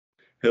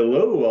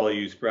Hello, all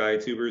you spry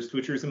tubers,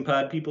 twitchers, and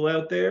pod people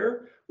out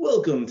there.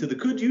 Welcome to the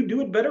Could You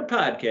Do It Better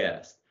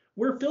podcast,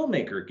 where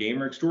filmmaker,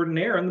 gamer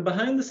extraordinaire, and the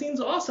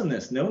behind-the-scenes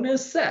awesomeness known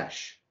as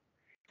Sesh,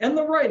 and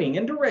the writing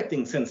and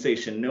directing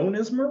sensation known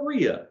as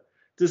Maria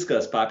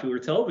discuss popular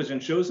television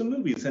shows and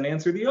movies and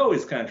answer the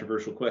always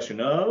controversial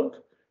question of,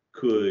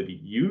 could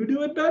you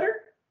do it better?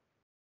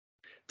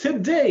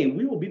 Today,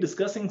 we will be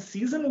discussing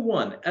Season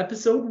 1,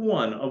 Episode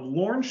 1 of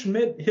Lauren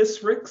Schmidt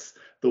Hissrich's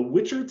The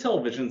Witcher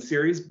television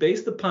series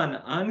based upon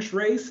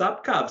Andrzej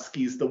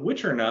Sapkowski's The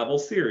Witcher novel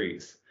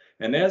series.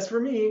 And as for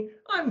me,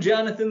 I'm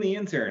Jonathan the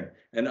Intern,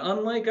 and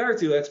unlike our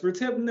two experts,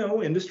 have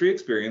no industry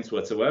experience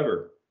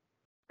whatsoever.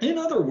 In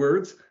other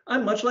words,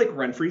 I'm much like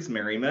Renfri's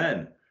Merry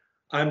Men.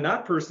 I'm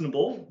not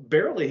personable,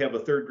 barely have a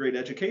third-grade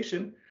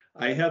education.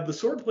 I have the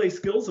swordplay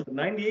skills of a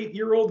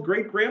 98-year-old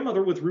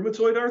great-grandmother with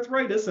rheumatoid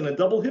arthritis and a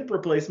double hip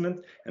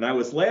replacement, and I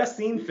was last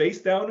seen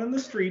face down in the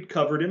street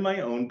covered in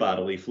my own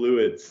bodily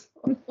fluids.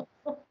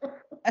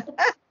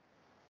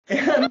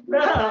 And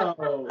now,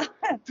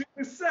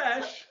 to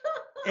Sesh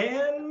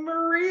and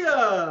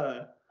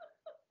Maria.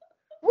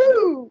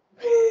 Woo!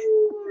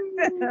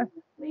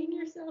 Clean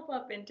yourself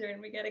up, intern.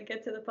 We got to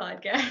get to the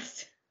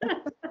podcast.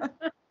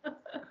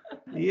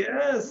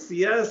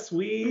 Yes,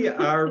 we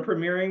are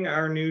premiering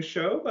our new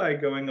show by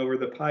going over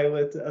the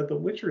pilot of The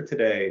Witcher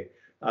today.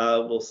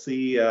 We'll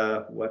see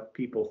what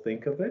people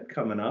think of it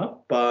coming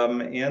up.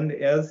 And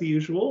as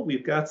usual,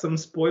 we've got some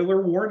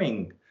spoiler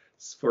warnings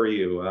for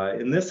you.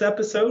 In this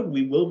episode,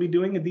 we will be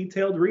doing a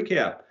detailed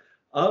recap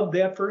of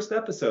that first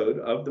episode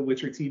of the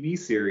Witcher TV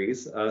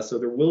series, so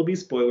there will be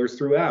spoilers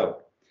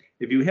throughout.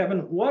 If you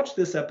haven't watched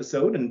this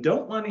episode and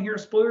don't want to hear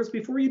spoilers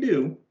before you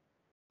do,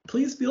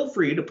 please feel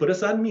free to put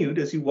us on mute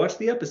as you watch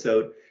the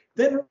episode,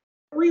 then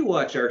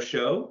rewatch our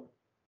show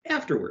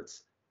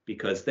afterwards,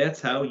 because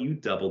that's how you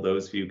double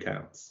those view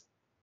counts.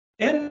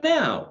 And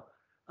now,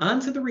 on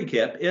to the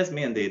recap as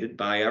mandated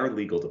by our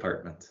legal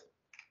department.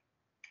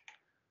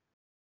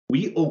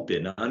 We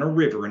open on a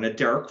river in a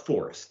dark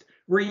forest,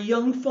 where a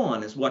young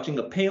fawn is watching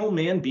a pale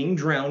man being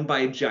drowned by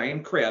a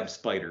giant crab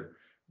spider,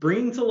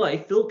 bringing to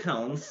life Phil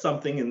Collins'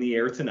 Something in the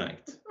Air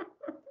Tonight.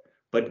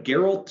 But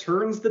Geralt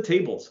turns the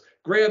tables,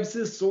 grabs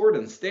his sword,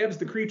 and stabs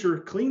the creature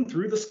clean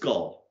through the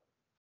skull.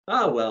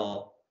 Ah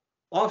well,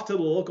 off to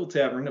the local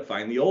tavern to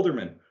find the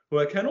alderman, who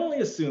I can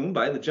only assume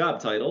by the job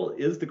title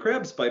is the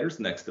crab spider's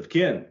next of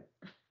kin.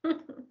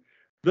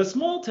 The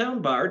small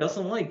town bar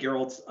doesn't like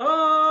Geralt's,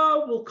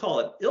 we'll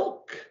call it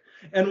ilk,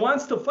 and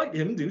wants to fight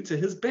him due to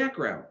his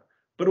background.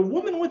 But a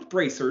woman with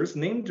bracers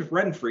named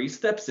Renfri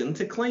steps in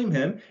to claim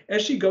him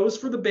as she goes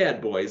for the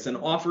bad boys and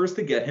offers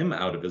to get him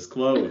out of his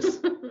clothes.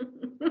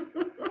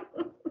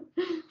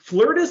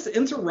 Flirtus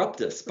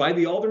interruptus by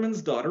the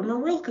alderman's daughter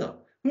Marilka,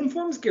 who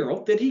informs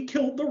Geralt that he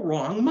killed the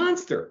wrong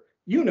monster.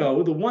 You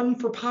know, the one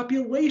for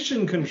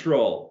population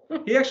control.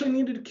 He actually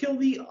needed to kill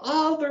the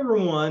other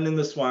one in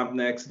the swamp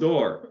next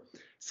door.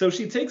 So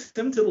she takes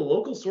him to the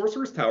local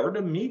sorcerer's tower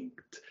to meet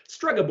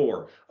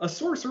Stregobor, a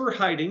sorcerer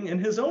hiding in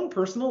his own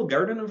personal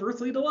garden of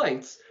earthly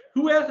delights,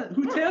 who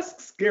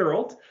tasks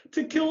Geralt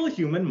to kill a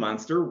human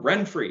monster,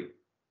 Renfri.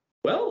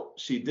 Well,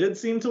 she did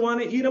seem to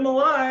want to eat him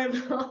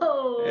alive.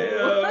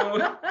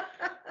 Oh.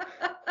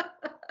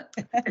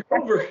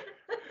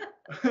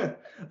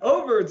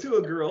 Over to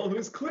a girl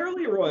who's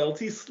clearly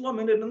royalty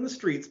slumming it in the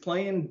streets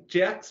playing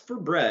jacks for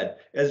bread,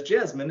 as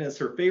Jasmine is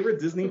her favorite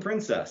Disney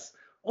princess,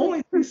 only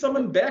to be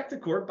summoned back to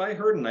court by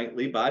her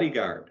knightly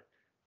bodyguard.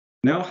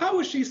 Now, how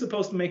is she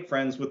supposed to make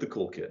friends with the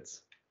cool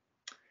kids?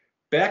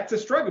 Back to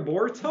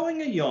Stregobor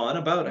telling a yawn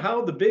about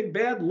how the big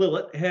bad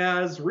Lilith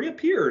has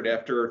reappeared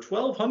after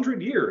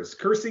 1,200 years,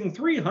 cursing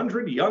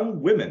 300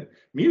 young women,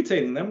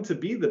 mutating them to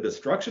be the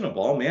destruction of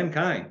all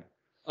mankind.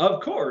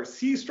 Of course,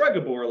 he,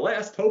 Stregobor,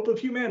 last hope of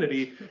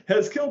humanity,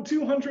 has killed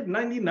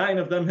 299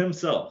 of them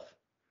himself.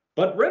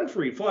 But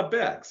Renfri fought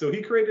back, so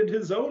he created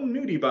his own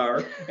nudie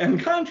bar and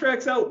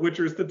contracts out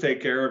witchers to take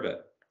care of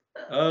it.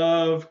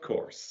 Of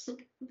course.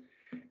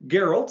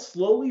 Geralt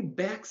slowly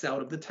backs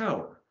out of the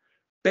tower,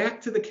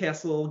 back to the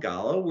castle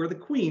Gala, where the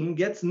queen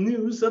gets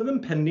news of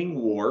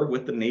impending war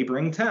with the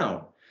neighboring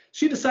town.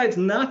 She decides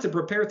not to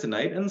prepare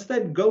tonight and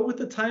instead go with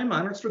the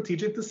time-honored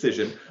strategic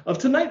decision of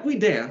tonight we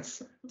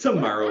dance,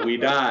 tomorrow we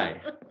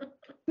die.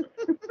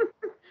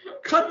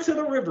 Cut to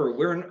the river,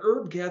 where an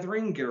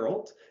herb-gathering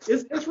Geralt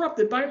is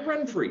interrupted by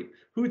Renfri,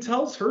 who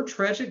tells her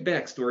tragic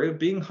backstory of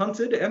being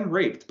hunted and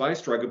raped by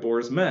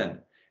Stregobor's men.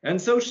 And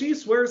so she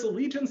swears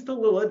allegiance to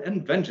Lilith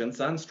and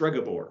vengeance on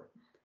Stregobor.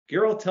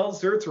 Geralt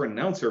tells her to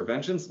renounce her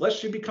vengeance lest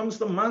she becomes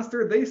the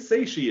monster they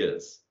say she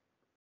is.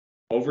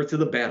 Over to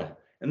the battle,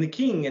 and the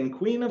king and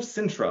queen of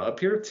Sintra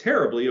appear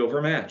terribly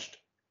overmatched.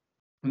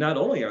 Not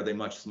only are they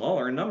much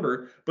smaller in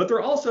number, but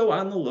they're also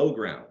on the low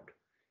ground.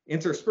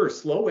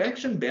 Intersperse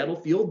slow-action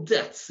battlefield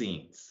death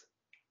scenes.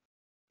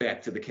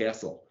 Back to the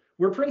castle,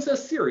 where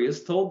Princess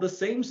Sirius told the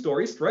same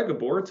story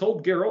Stregobor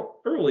told Geralt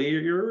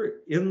earlier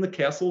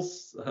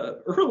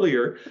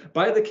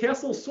by the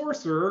castle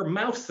sorcerer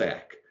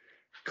Mousesack.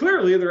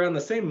 Clearly, they're on the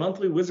same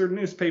monthly wizard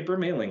newspaper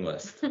mailing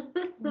list.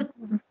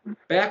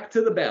 Back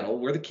to the battle,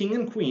 where the king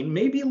and queen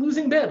may be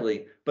losing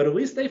badly, but at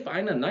least they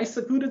find a nice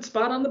secluded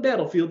spot on the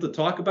battlefield to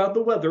talk about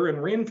the weather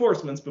and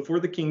reinforcements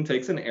before the king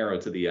takes an arrow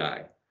to the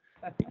eye.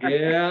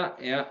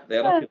 Yeah,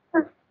 that'll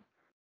fit.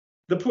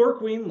 The poor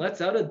queen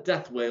lets out a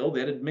death wail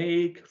that'd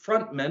make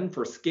frontmen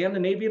for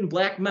Scandinavian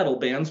black metal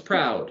bands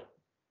proud.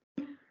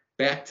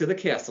 Back to the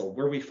castle,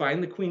 where we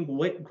find the queen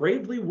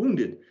gravely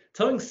wounded,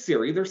 telling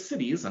Ciri their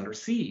city is under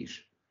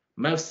siege.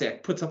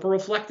 Mousesack puts up a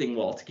reflecting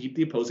wall to keep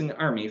the opposing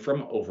army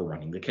from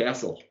overrunning the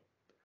castle.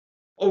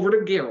 Over to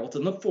Geralt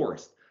in the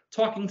forest,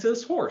 talking to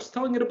his horse,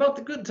 telling it about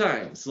the good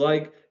times,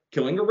 like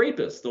killing a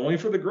rapist, only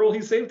for the girl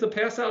he saved to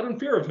pass out in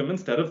fear of him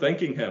instead of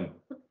thanking him.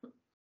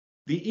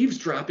 The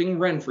eavesdropping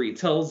Renfri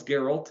tells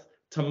Geralt,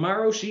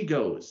 tomorrow she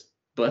goes,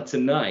 but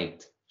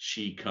tonight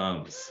she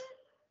comes.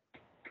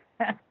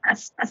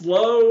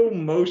 Slow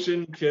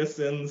motion kiss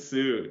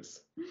ensues.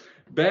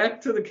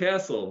 Back to the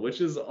castle, which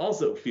is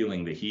also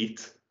feeling the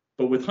heat,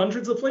 but with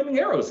hundreds of flaming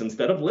arrows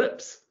instead of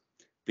lips.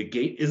 The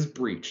gate is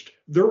breached.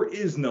 There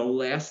is no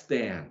last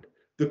stand.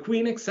 The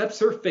queen accepts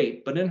her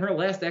fate, but in her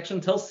last action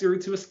tells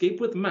Ciri to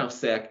escape with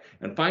Mousesack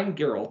and find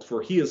Geralt,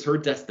 for he is her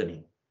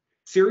destiny.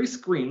 Ciri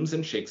screams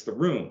and shakes the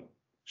room.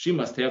 She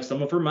must have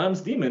some of her mom's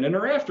demon in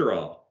her after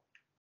all.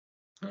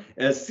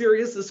 As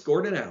Ciri is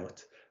escorted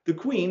out, the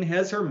queen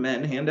has her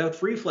men hand out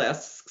free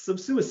flasks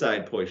of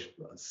suicide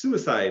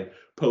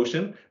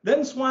potion,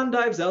 then swan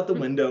dives out the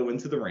window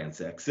into the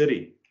ransacked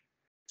city.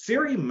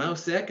 Ciri,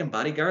 Mousesack, and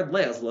bodyguard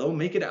Laszlo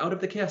make it out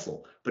of the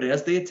castle, but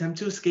as they attempt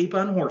to escape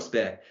on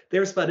horseback, they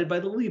are spotted by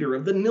the leader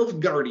of the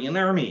Nilfgaardian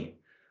army.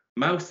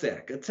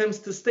 Mousesack attempts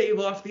to stave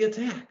off the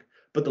attack,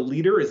 but the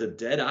leader is a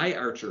dead-eye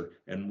archer,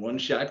 and one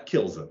shot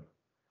kills him.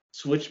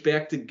 Switch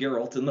back to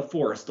Geralt in the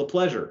forest, a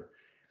pleasure.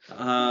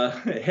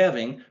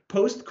 Having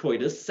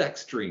post-coitus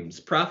sex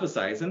dreams,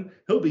 prophesizing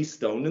he'll be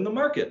stoned in the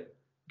market.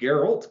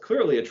 Geralt,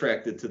 clearly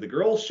attracted to the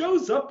girl,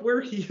 shows up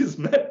where he is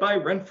met by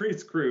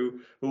Renfri's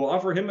crew, who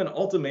offer him an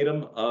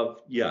ultimatum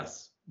of,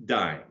 yes,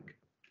 dying.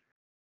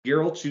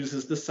 Geralt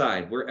chooses the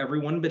side where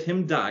everyone but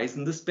him dies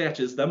and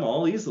dispatches them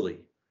all easily.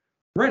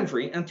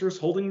 Renfri enters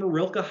holding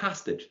Marilka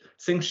hostage,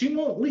 saying she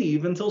won't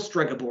leave until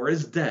Stregobor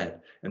is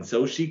dead, and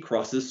so she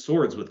crosses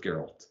swords with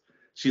Geralt.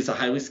 She's a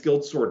highly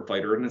skilled sword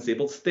fighter and is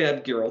able to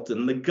stab Geralt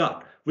in the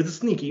gut with a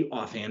sneaky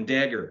offhand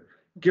dagger.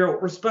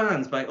 Geralt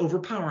responds by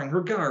overpowering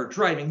her guard,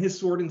 driving his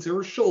sword into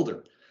her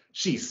shoulder.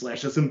 She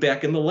slashes him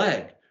back in the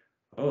leg.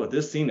 Oh,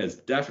 this scene is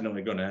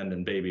definitely going to end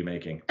in baby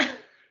making.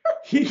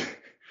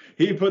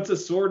 He puts a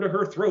sword to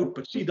her throat,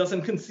 but she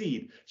doesn't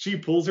concede. She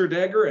pulls her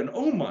dagger and,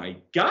 oh my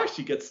gosh,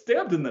 she gets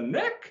stabbed in the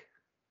neck.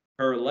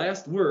 Her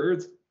last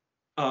words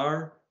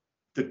are,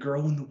 the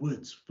girl in the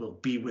woods will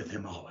be with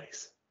him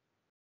always.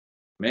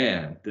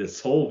 Man, this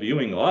whole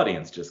viewing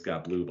audience just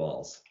got blue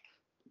balls.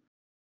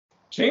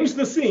 Change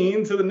the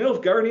scene to the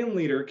Nilfgaardian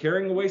leader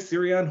carrying away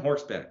Ciri on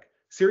horseback.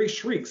 Ciri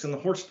shrieks and the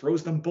horse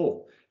throws them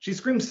both. She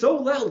screams so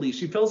loudly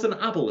she fells an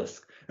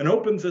obelisk and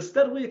opens a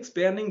steadily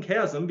expanding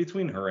chasm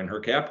between her and her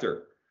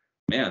captor.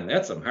 Man,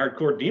 that's some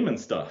hardcore demon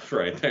stuff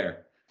right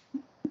there.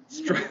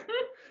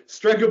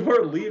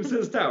 Stregobor leaves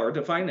his tower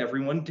to find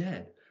everyone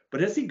dead.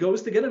 But as he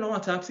goes to get an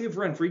autopsy of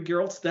Renfri,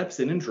 Geralt steps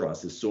in and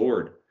draws his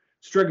sword.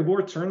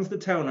 Stregobor turns the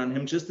town on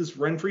him just as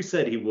Renfri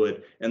said he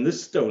would, and the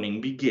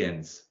stoning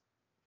begins.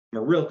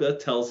 Marilka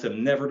tells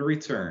him never to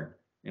return,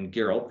 and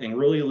Geralt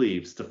angrily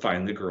leaves to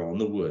find the girl in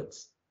the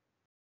woods.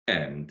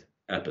 End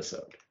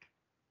episode.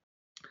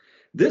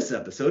 This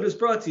episode is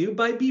brought to you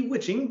by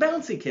Bewitching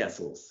Bouncy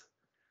Castles.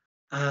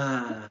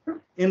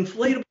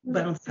 Inflatable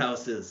bounce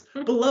houses,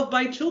 beloved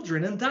by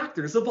children and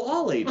doctors of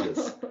all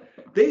ages.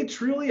 They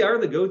truly are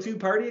the go-to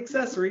party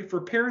accessory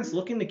for parents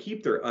looking to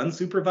keep their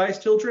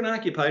unsupervised children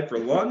occupied for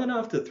long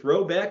enough to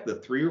throw back the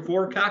 3 or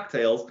 4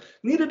 cocktails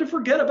needed to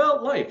forget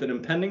about life and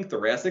impending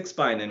thoracic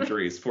spine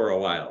injuries for a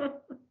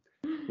while.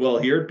 Well,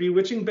 here at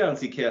Bewitching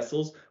Bouncy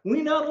Castles,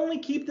 we not only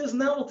keep this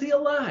novelty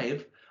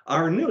alive,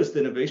 our newest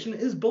innovation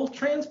is both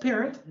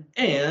transparent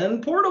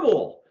and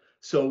portable.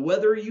 So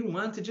whether you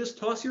want to just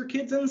toss your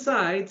kids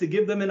inside to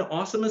give them an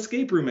awesome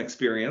escape room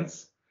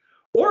experience,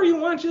 or you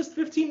want just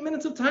 15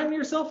 minutes of time to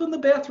yourself in the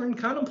bathroom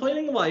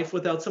contemplating life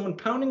without someone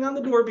pounding on the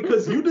door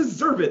because you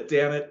deserve it,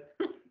 damn it,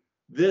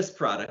 this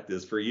product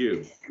is for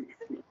you.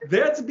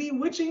 That's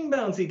Bewitching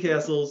Bouncy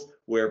Castles,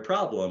 where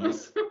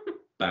problems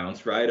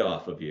bounce right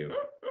off of you.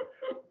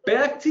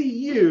 Back to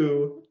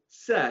you,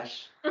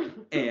 Sesh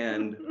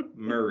and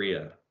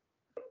Maria.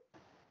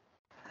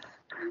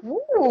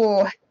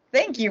 Ooh,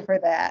 thank you for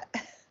that.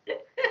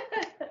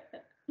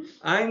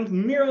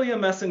 I'm merely a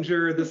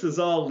messenger. This is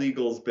all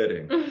legal's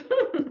bidding.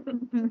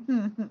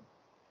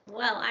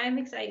 Well, I'm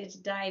excited to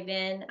dive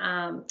in.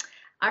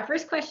 Our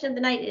first question of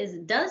the night is,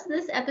 does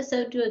this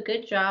episode do a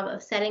good job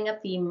of setting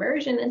up the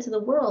immersion into the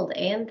world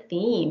and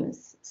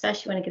themes?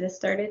 Sesh, you want to get us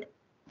started?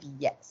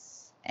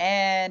 Yes.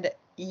 And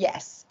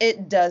yes,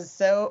 it does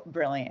so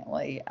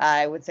brilliantly.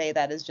 I would say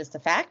that is just a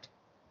fact.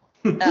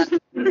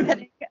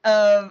 Setting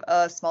of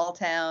a small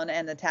town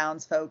and the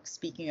townsfolk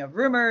speaking of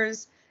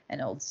rumors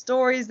and old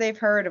stories they've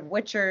heard of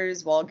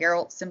witchers while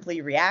Geralt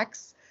simply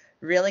reacts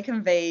really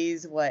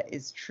conveys what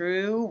is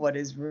true, what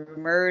is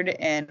rumored,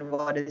 and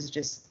what is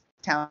just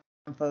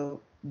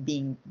townfolk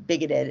being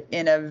bigoted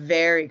in a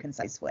very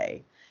concise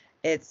way.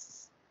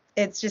 It's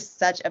just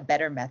such a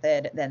better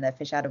method than the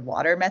fish out of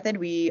water method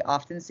we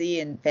often see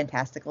in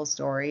fantastical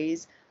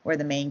stories where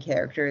the main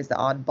character is the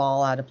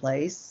oddball out of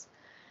place.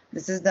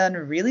 This is done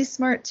really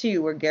smart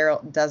too, where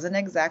Geralt doesn't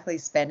exactly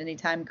spend any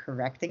time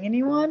correcting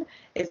anyone.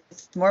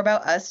 It's more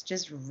about us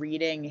just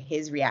reading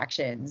his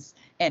reactions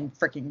and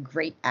freaking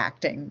great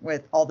acting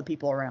with all the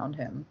people around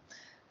him.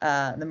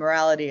 The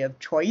morality of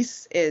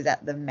choice is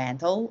at the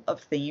mantle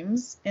of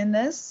themes in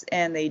this,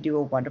 and they do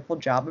a wonderful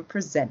job of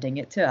presenting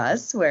it to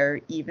us, where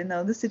even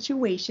though the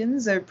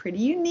situations are pretty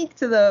unique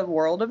to the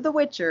world of The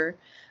Witcher,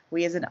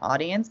 we as an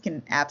audience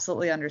can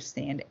absolutely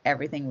understand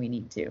everything we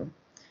need to.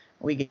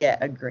 We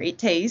get a great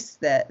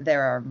taste that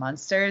there are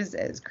monsters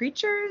as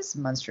creatures,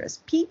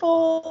 monstrous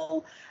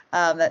people,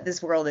 that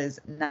this world is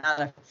not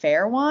a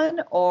fair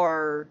one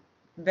or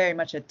very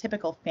much a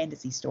typical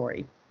fantasy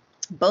story.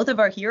 Both of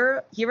our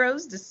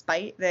heroes,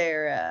 despite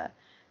their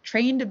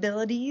trained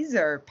abilities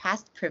or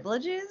past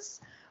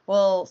privileges,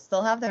 will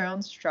still have their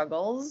own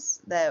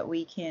struggles that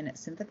we can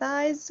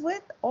sympathize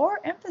with or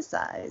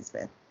empathize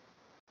with.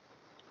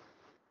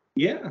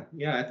 Yeah,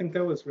 I think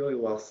that was really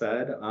well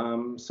said.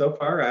 So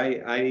far,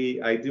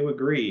 I do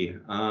agree.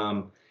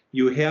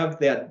 You have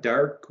that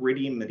dark,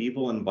 gritty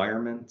medieval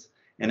environment,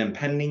 an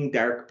impending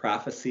dark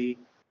prophecy,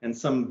 and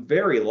some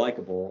very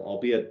likable,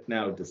 albeit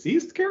now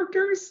deceased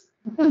characters.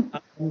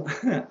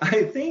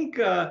 I think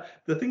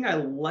the thing I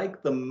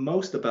like the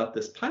most about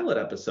this pilot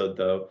episode,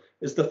 though,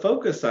 is the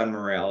focus on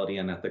morality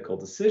and ethical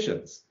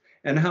decisions,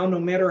 and how no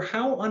matter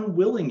how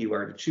unwilling you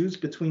are to choose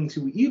between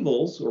two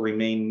evils or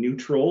remain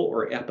neutral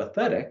or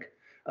apathetic,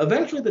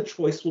 eventually the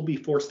choice will be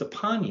forced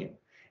upon you.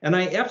 And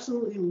I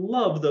absolutely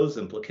love those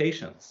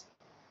implications.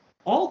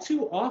 All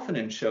too often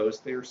in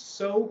shows, they're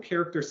so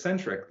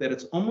character-centric that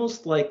it's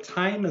almost like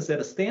time is at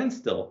a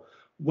standstill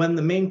when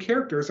the main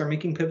characters are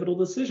making pivotal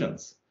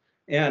decisions.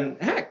 And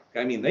heck,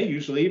 I mean, they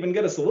usually even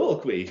get a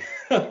soliloquy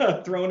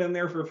thrown in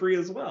there for free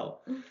as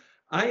well.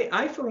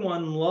 I, for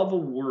one, love a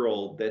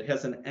world that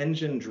has an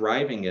engine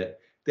driving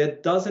it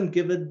that doesn't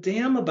give a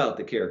damn about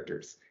the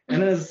characters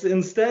and is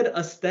instead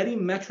a steady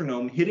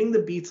metronome hitting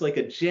the beats like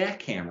a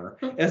jackhammer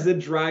as it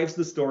drives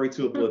the story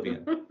to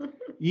oblivion.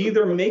 You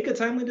either make a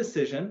timely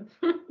decision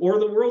or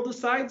the world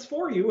decides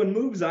for you and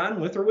moves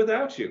on with or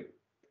without you.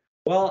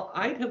 While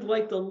I'd have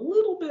liked a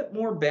little bit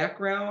more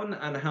background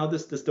on how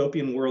this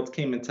dystopian world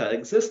came into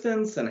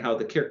existence and how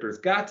the characters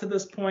got to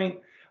this point,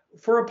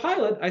 for a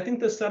pilot, I think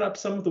this set up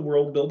some of the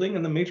world building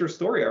and the major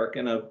story arc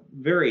in a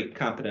very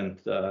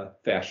competent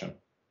fashion.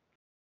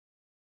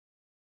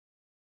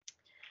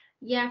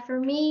 Yeah, for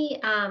me,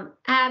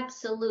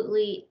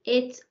 absolutely.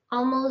 It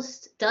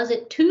almost does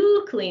it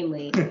too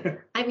cleanly.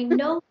 I mean,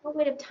 no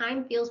moment of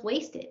time feels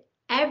wasted.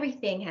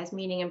 Everything has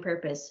meaning and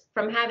purpose.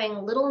 From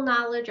having little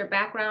knowledge or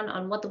background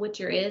on what The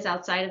Witcher is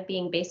outside of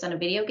being based on a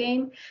video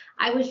game,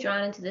 I was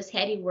drawn into this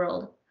heady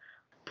world,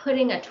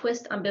 putting a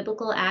twist on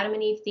biblical Adam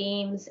and Eve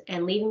themes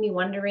and leaving me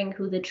wondering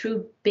who the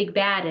true big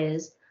bad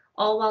is,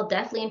 all while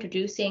deftly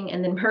introducing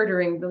and then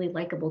murdering really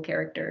likable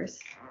characters.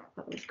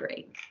 That was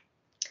great.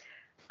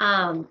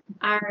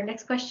 Our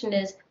next question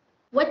is,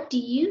 what do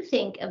you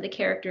think of the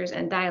characters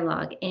and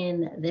dialogue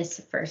in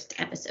this first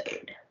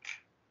episode?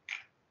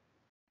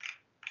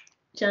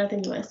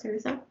 Jonathan, you want to start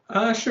us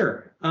off?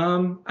 Sure.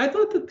 I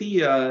thought that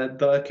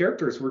the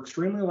characters were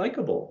extremely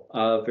likable,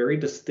 very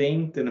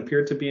distinct, and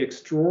appeared to be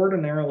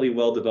extraordinarily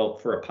well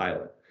developed for a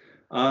pilot.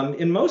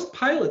 In most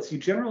pilots, you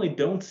generally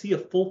don't see a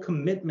full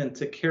commitment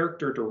to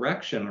character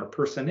direction or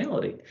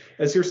personality,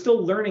 as you're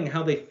still learning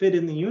how they fit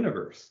in the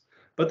universe.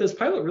 But this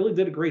pilot really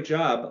did a great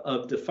job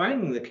of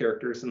defining the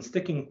characters and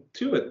sticking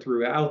to it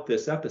throughout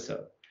this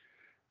episode.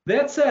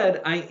 That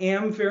said, I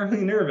am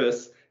fairly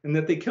nervous in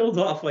that they killed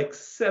off like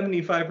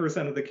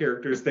 75% of the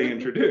characters they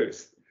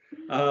introduced.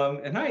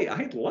 And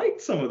I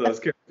liked some of those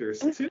characters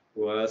too,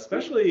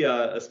 especially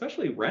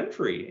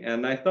Renfri.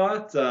 And I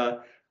thought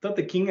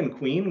the king and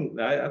queen,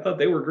 I thought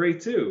they were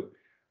great too.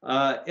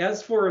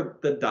 As for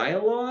the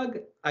dialogue,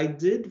 I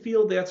did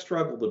feel that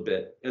struggled a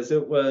bit, as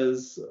it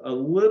was a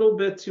little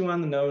bit too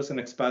on the nose and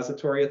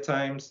expository at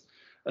times,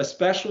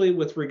 especially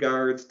with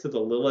regards to the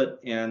Lilith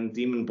and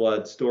Demon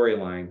Blood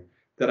storyline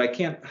that I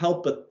can't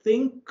help but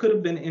think could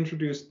have been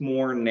introduced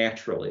more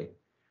naturally.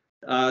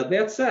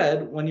 That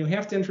said, when you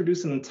have to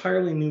introduce an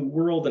entirely new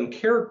world and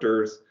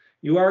characters,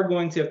 you are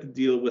going to have to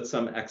deal with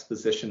some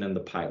exposition in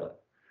the pilot.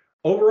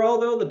 Overall,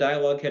 though, the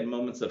dialogue had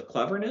moments of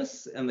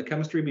cleverness, and the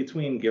chemistry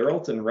between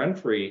Geralt and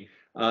Renfri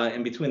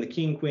and between the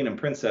king, queen, and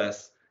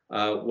princess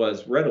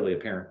was readily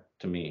apparent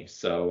to me.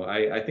 So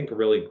I think a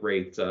really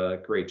great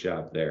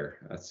job there.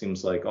 It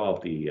seems like all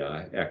of the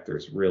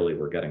actors really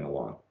were getting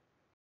along.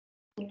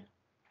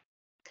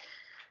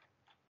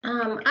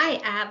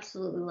 I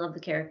absolutely love the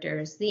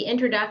characters. The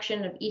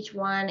introduction of each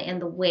one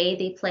and the way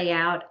they play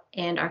out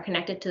and are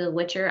connected to the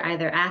Witcher,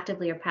 either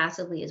actively or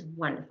passively, is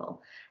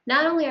wonderful.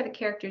 Not only are the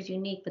characters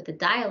unique, but the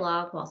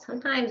dialogue, while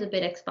sometimes a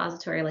bit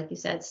expository, like you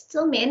said,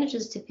 still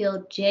manages to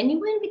feel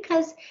genuine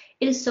because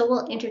it is so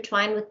well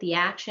intertwined with the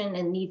action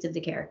and needs of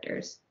the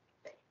characters.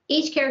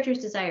 Each character's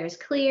desire is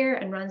clear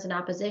and runs in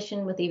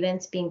opposition with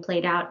events being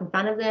played out in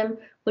front of them,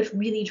 which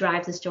really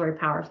drives the story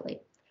powerfully.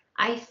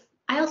 I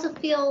I also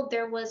feel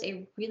there was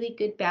a really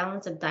good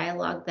balance of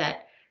dialogue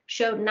that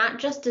showed not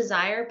just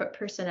desire but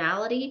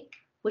personality,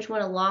 which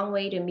went a long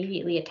way to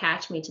immediately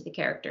attach me to the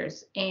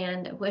characters.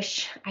 And I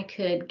wish I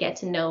could get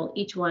to know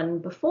each one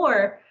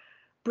before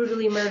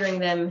brutally murdering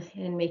them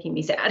and making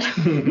me sad.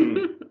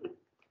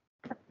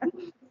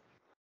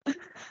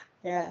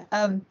 Yeah.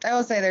 I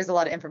will say there's a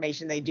lot of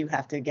information they do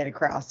have to get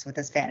across with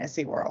this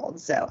fantasy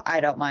world, so I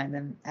don't mind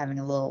them having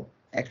a little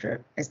extra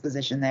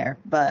exposition there.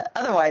 But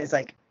otherwise,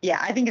 like, yeah,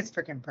 I think it's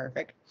freaking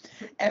perfect.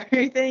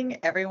 Everything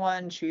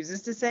everyone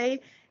chooses to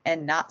say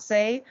and not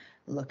say,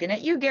 looking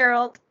at you,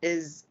 Geralt,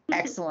 is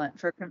excellent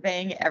for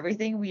conveying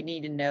everything we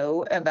need to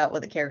know about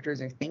what the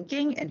characters are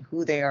thinking and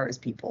who they are as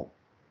people,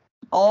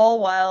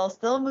 all while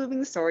still moving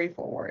the story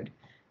forward.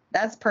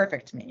 That's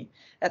perfect to me.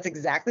 That's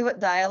exactly what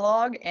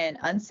dialogue and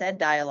unsaid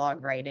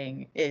dialogue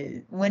writing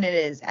is when it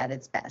is at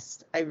its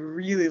best. I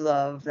really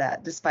love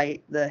that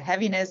despite the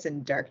heaviness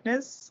and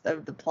darkness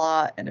of the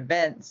plot and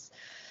events,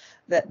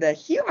 that the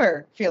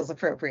humor feels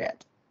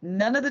appropriate.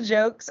 None of the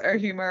jokes or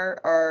humor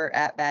are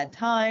at bad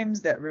times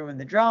that ruin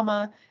the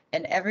drama,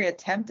 and every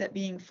attempt at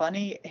being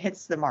funny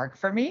hits the mark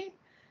for me.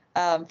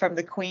 From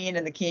the queen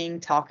and the king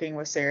talking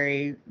with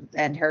Ciri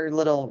and her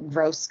little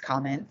gross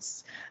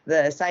comments,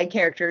 the side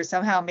characters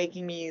somehow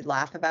making me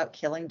laugh about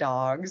killing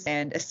dogs,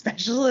 and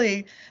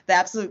especially the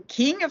absolute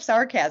king of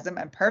sarcasm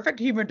and perfect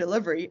humor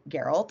delivery,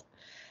 Geralt.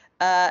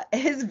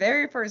 His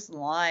very first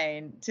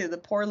line to the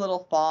poor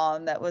little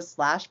fawn that was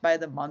slashed by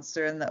the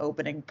monster in the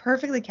opening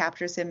perfectly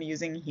captures him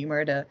using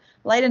humor to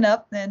lighten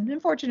up an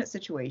unfortunate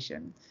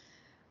situation,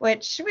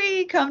 which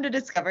we come to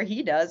discover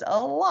he does a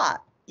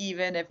lot,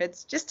 even if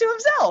it's just to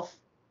himself.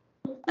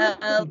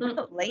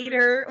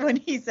 Later, when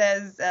he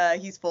says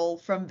he's full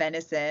from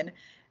venison,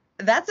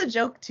 that's a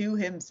joke to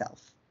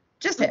himself.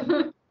 Just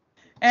him.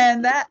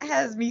 And that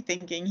has me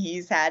thinking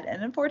he's had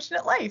an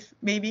unfortunate life,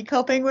 maybe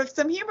coping with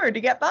some humor to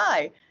get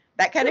by.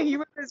 That kind of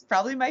humor is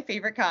probably my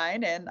favorite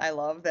kind, and I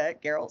love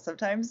that Geralt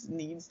sometimes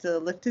needs to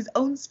lift his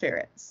own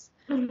spirits.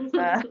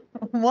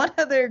 One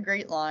other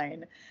great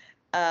line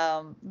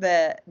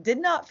that did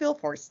not feel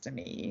forced to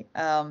me,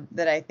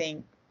 that I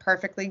think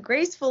perfectly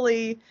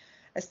gracefully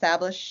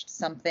established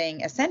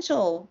something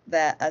essential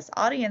that us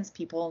audience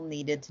people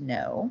needed to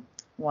know,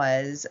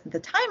 was the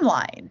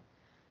timeline.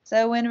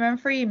 So when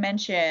Renfri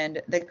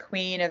mentioned the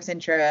Queen of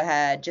Sintra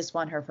had just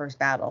won her first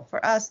battle,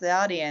 for us, the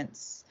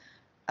audience,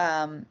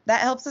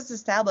 that helps us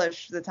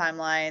establish the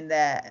timeline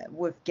that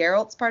with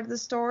Geralt's part of the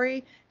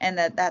story, and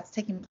that's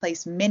taking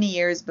place many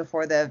years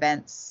before the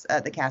events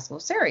at the Castle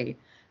of Ciri,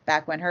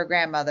 back when her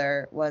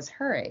grandmother was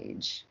her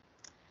age.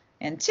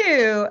 And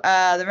two,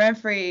 the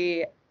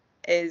Renfri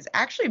is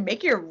actually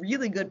making a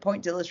really good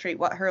point to illustrate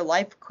what her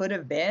life could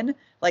have been.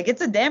 Like,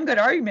 it's a damn good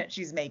argument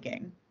she's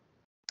making.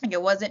 Like,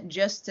 it wasn't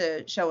just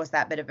to show us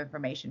that bit of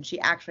information. She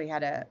actually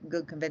had a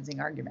good,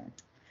 convincing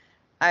argument.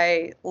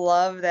 I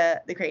love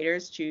that the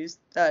creators chose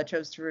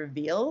to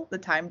reveal the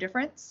time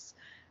difference,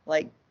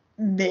 like,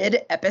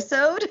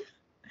 mid-episode,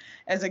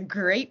 as a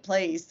great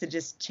place to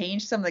just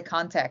change some of the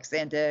context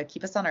and to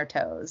keep us on our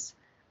toes.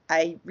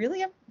 I really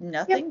have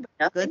nothing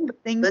but good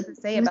things to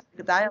say about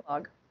the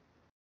dialogue.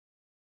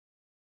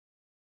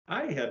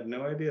 I had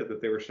no idea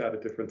that they were shot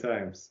at different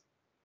times.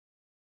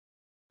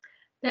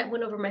 That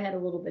went over my head a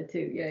little bit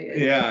too.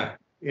 Yeah.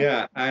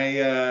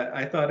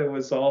 I thought it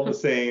was all the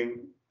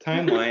same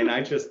timeline.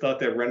 I just thought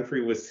that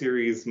Renfri was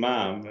Ciri's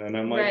mom, and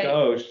I'm like, Right.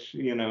 oh,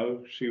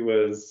 she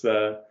was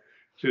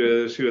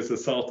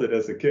assaulted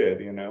as a kid,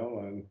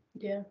 and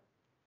Yeah.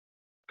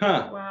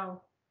 huh.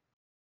 Wow.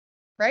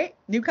 Right?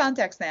 New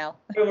context now.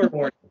 Spoiler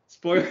warning.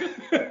 Spoiler.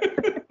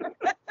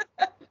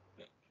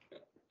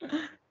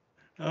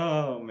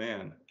 Oh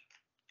man.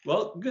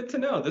 Well, good to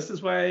know. This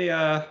is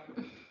why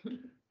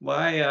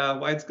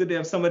it's good to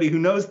have somebody who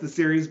knows the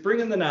series bring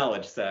in the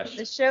knowledge, Sesh.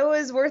 The show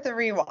is worth a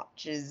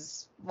rewatch,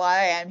 is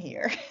why I'm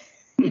here.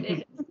 It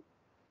is.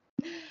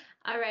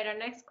 All right, our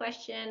next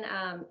question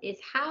is,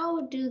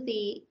 how do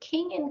the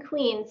king and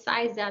queen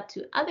size up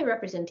to other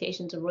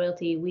representations of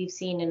royalty we've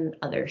seen in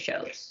other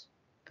shows?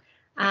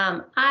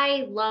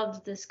 I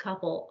loved this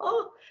couple.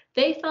 Oh,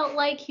 they felt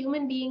like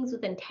human beings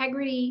with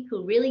integrity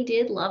who really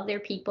did love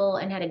their people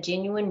and had a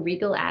genuine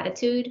regal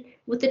attitude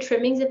with the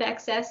trimmings of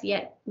excess,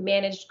 yet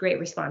managed great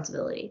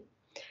responsibility.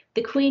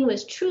 The queen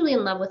was truly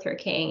in love with her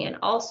king and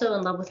also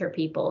in love with her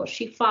people.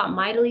 She fought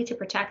mightily to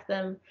protect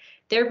them.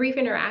 Their brief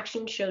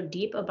interaction showed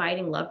deep,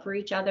 abiding love for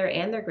each other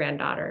and their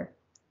granddaughter.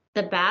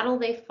 The battle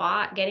they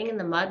fought, getting in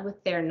the mud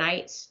with their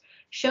knights,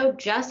 showed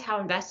just how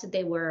invested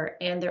they were,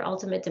 and their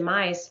ultimate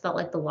demise felt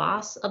like the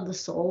loss of the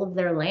soul of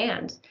their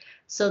land.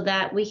 so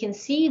that we can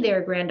see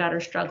their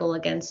granddaughter struggle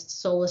against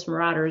soulless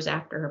marauders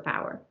after her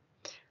power.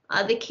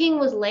 The king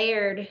was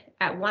layered,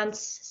 at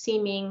once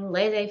seeming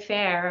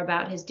laissez-faire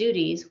about his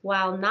duties,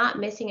 while not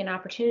missing an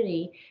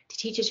opportunity to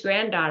teach his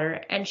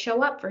granddaughter and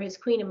show up for his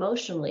queen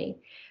emotionally,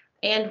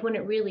 and when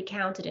it really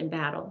counted in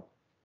battle.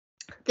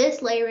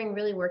 This layering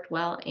really worked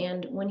well,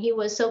 and when he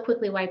was so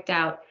quickly wiped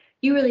out,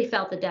 you really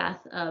felt the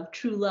death of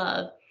true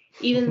love,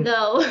 even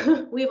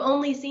though we've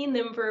only seen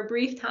them for a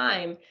brief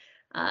time.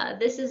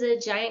 This is a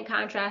giant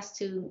contrast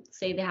to,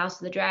 say, The House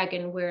of the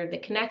Dragon, where the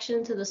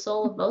connection to the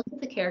soul of both of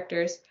the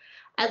characters,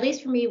 at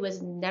least for me,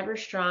 was never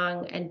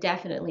strong and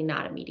definitely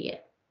not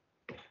immediate.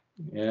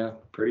 Yeah,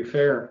 pretty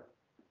fair.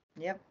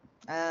 Yep.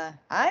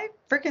 I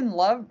freaking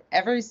loved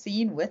every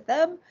scene with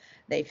them.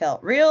 They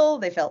felt real,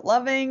 they felt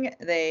loving,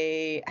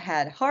 they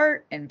had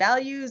heart and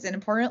values, and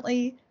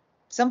importantly,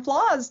 some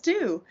flaws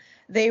too.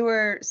 They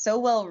were so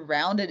well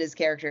rounded as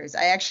characters.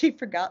 I actually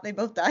forgot they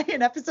both die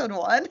in episode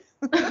 1.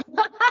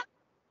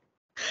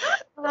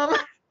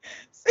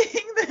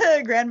 Seeing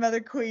the grandmother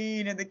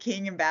queen and the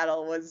king in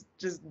battle was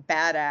just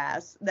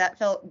badass. That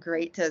felt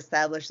great to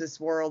establish this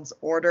world's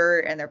order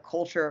and their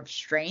culture of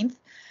strength.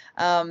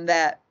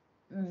 That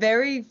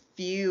very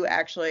few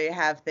actually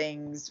have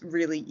things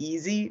really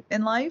easy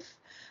in life,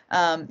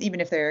 even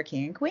if they're a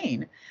king and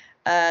queen.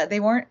 They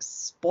weren't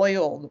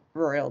spoiled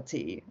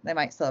royalty. They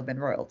might still have been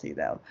royalty,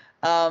 though.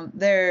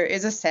 There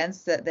is a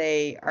sense that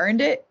they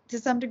earned it to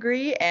some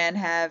degree and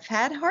have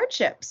had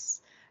hardships.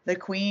 The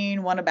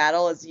queen won a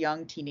battle as a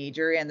young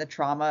teenager, and the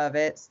trauma of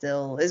it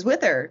still is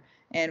with her.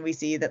 And we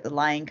see that the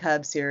Lion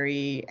Cub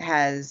series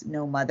has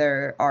no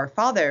mother or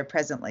father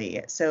presently,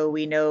 so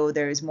we know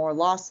there's more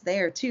loss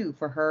there, too,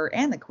 for her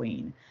and the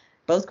queen.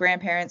 Both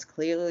grandparents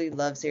clearly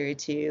love series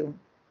 2.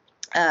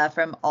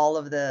 From all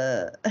of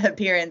the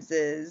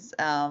appearances,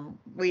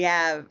 we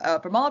have,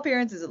 from all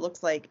appearances, it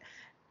looks like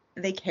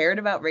they cared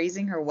about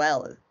raising her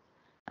well.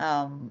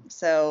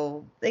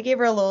 So they gave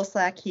her a little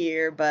slack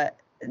here, but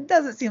it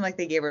doesn't seem like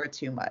they gave her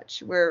too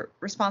much, where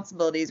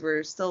responsibilities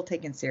were still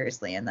taken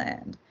seriously in the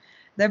end.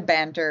 Their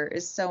banter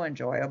is so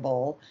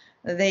enjoyable.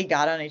 They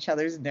got on each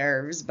other's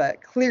nerves,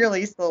 but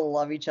clearly still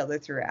love each other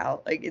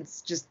throughout. Like,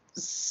 it's just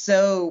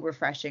so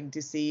refreshing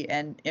to see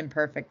an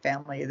imperfect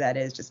family that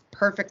is just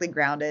perfectly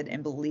grounded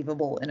and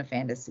believable in a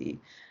fantasy.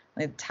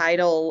 The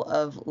title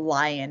of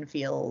Lion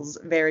feels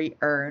very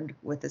earned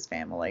with this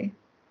family.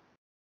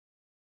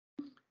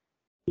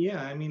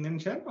 Yeah, I mean, in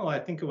general, I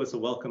think it was a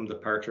welcome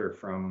departure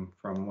from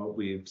what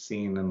we've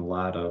seen in a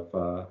lot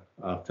of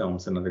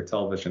films and other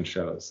television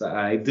shows.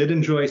 I did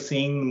enjoy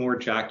seeing the more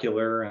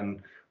jocular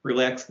and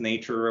relaxed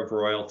nature of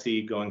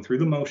royalty, going through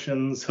the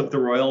motions of the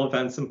royal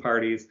events and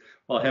parties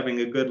while having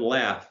a good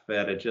laugh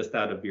at it just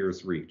out of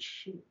ear's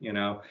reach. You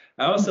know,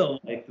 I also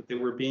like that they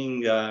were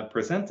being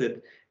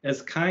presented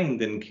as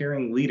kind and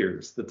caring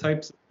leaders, the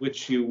types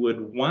which you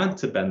would want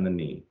to bend the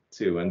knee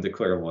to and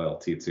declare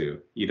loyalty to.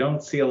 You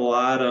don't see a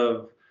lot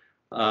of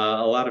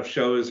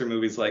shows or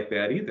movies like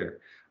that either.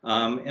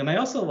 And I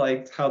also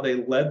liked how they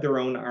led their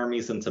own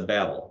armies into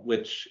battle,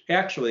 which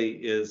actually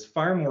is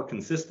far more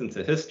consistent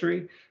to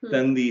history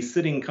than the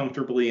sitting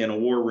comfortably in a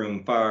war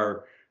room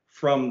far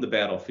from the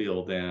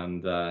battlefield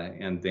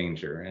and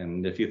danger.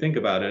 And if you think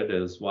about it,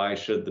 is why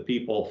should the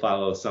people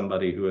follow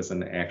somebody who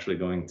isn't actually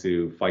going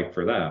to fight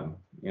for them?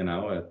 You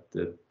know,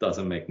 it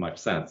doesn't make much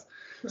sense.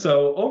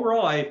 So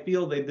overall, I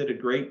feel they did a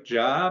great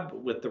job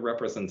with the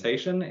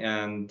representation,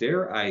 and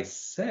dare I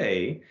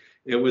say,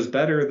 it was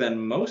better than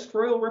most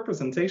royal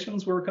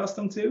representations we're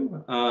accustomed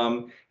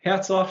to.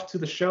 Hats off to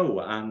the show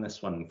on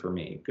this one for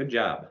me. Good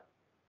job.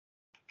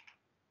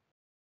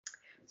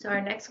 So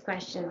our next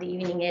question of the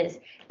evening is,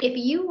 if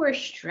you were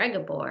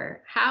Stregobor,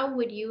 how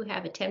would you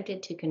have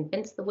attempted to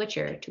convince the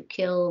Witcher to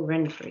kill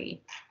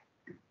Renfri?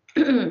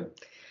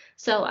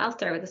 So I'll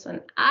start with this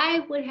one. I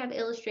would have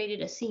illustrated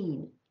a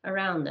scene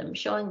around them,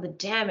 showing the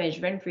damage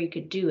Renfri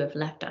could do if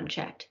left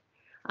unchecked.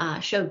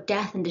 Showed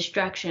death and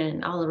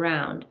destruction all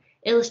around.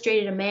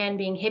 Illustrated a man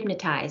being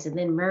hypnotized and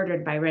then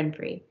murdered by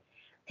Renfri.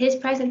 His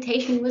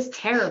presentation was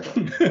terrible.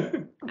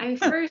 I mean,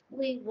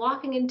 firstly,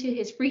 walking into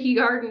his freaky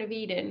Garden of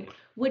Eden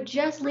would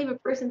just leave a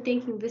person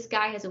thinking this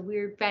guy has a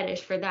weird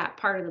fetish for that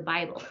part of the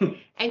Bible,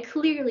 and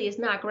clearly is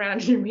not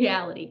grounded in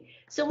reality.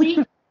 So when he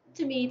comes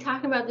to me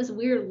talking about this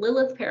weird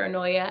Lilith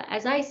paranoia,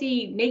 as I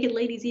see naked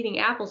ladies eating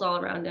apples all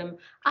around him,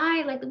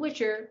 I, like the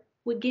Witcher,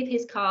 would give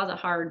his cause a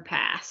hard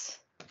pass.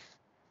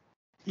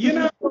 You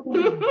know,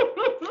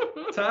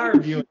 to our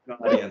viewing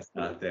audience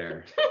out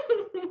there,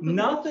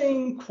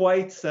 nothing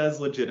quite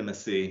says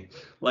legitimacy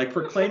like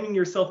proclaiming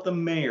yourself the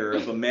mayor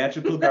of a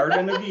magical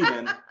Garden of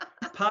Eden,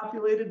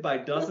 populated by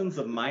dozens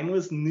of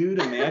mindless, nude,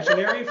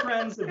 imaginary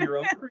friends of your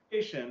own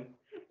creation,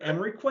 and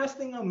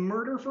requesting a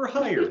murder for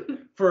hire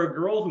for a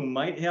girl who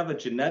might have a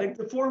genetic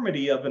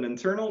deformity of an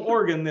internal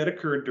organ that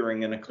occurred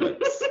during an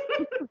eclipse.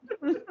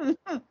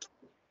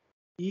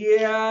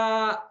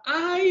 Yeah,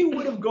 I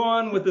would have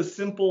gone with a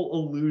simple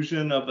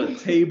illusion of a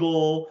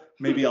table,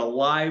 maybe a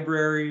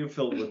library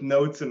filled with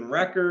notes and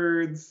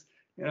records,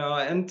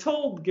 and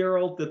told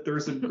Geralt that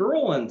there's a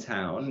girl in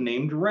town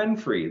named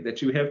Renfri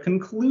that you have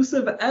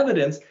conclusive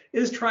evidence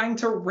is trying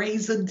to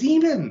raise a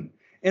demon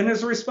and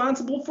is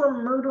responsible for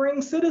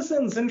murdering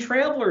citizens and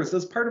travelers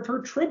as part of her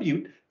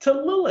tribute to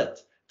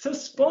Lilith to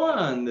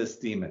spawn this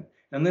demon,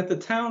 and that the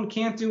town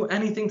can't do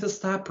anything to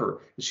stop her.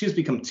 She's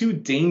become too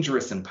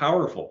dangerous and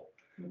powerful.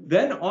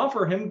 Then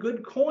offer him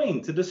good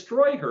coin to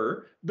destroy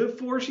her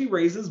before she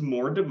raises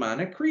more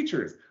demonic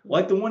creatures,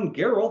 like the one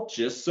Geralt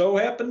just so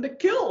happened to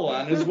kill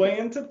on his way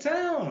into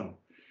town.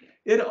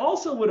 It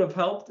also would have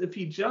helped if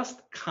he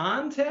just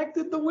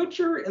contacted the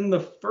Witcher in the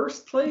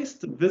first place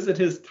to visit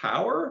his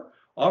tower,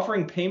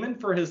 offering payment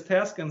for his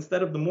task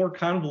instead of the more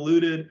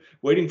convoluted,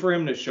 waiting for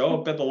him to show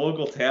up at the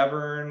local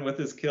tavern with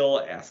his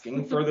kill,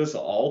 asking for this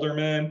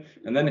alderman,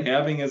 and then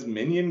having his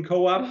minion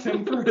co-opt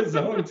him for his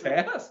own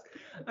task.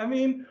 I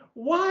mean,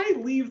 why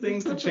leave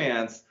things to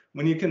chance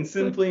when you can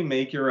simply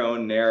make your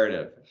own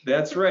narrative?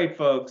 That's right,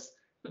 folks.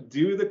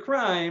 Do the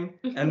crime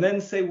and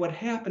then say what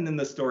happened in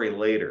the story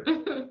later.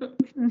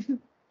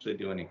 Actually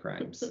do any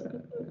crimes,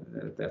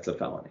 that's a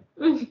felony.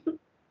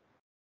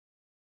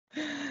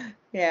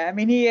 Yeah, I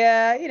mean, he,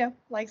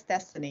 likes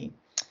destiny.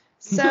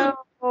 So,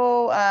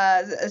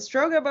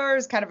 Strogabar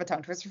is kind of a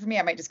tongue twister for me.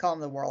 I might just call him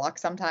the Warlock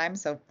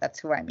sometimes, so that's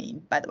who I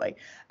mean, by the way.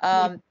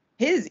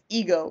 His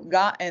ego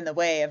got in the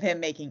way of him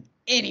making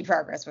any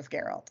progress with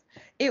Geralt.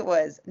 It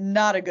was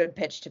not a good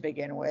pitch to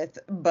begin with,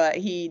 but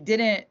he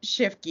didn't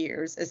shift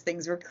gears as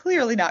things were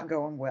clearly not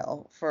going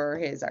well for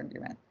his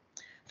argument.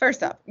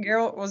 First up,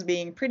 Geralt was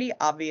being pretty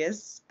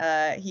obvious.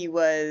 He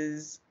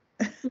was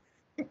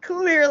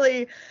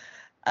clearly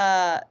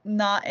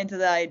not into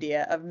the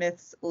idea of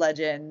myths,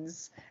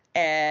 legends,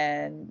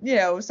 and,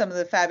 some of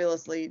the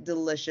fabulously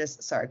delicious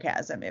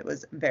sarcasm. It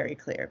was very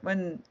clear.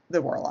 When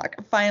the Warlock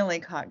finally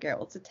caught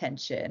Geralt's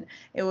attention,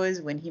 it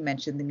was when he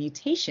mentioned the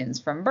mutations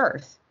from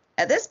birth.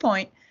 At this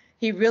point,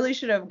 he really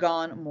should have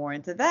gone more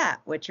into that.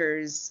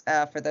 Witchers,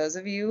 for those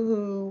of you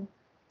who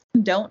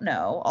don't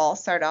know, all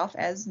start off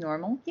as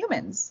normal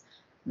humans.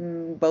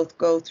 Both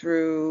go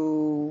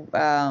through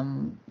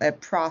a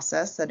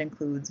process that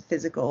includes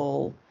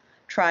physical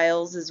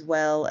trials as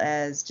well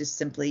as just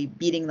simply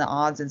beating the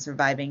odds and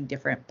surviving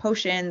different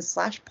potions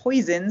 /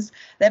 poisons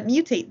that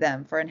mutate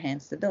them for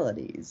enhanced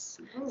abilities.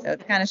 So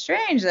it's kind of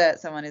strange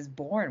that someone is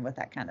born with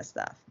that kind of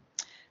stuff.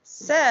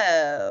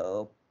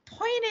 So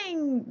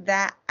pointing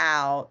that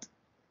out,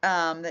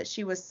 that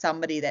she was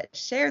somebody that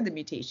shared the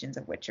mutations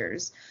of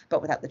Witchers,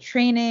 but without the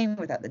training,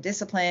 without the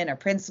discipline or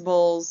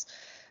principles,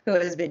 who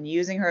has been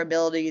using her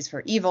abilities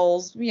for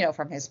evils,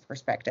 from his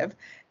perspective,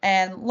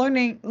 and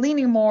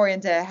leaning more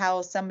into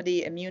how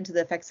somebody immune to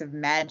the effects of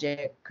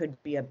magic could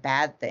be a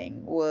bad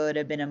thing would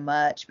have been a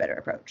much better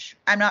approach.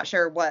 I'm not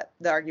sure what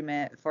the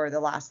argument for the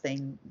last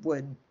thing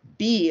would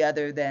be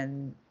other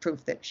than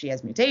proof that she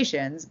has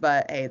mutations,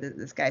 but hey,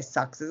 this guy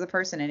sucks as a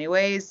person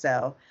anyways,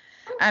 so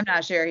I'm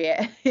not sure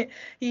yet.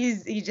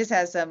 He just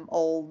has some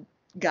old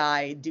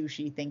guy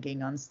douchey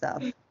thinking on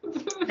stuff.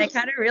 And I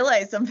kind of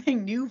realized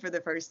something new for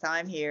the first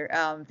time here.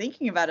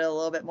 Thinking about it a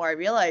little bit more, I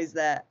realized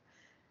that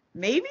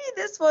maybe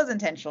this was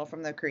intentional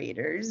from the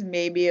creators.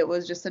 Maybe it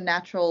was just a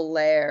natural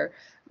layer.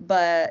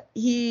 But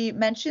he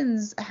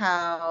mentions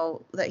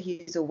how that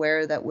he's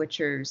aware that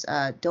Witchers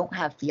don't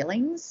have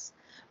feelings,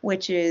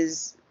 which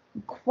is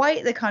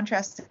quite the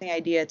contrasting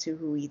idea to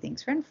who he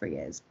thinks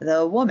Renfri is,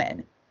 the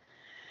woman.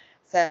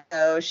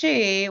 So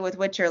she, with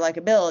Witcher-like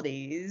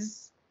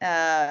abilities,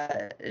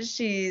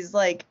 she's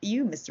like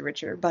you, Mr.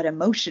 Witcher, but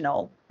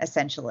emotional,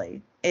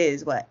 essentially,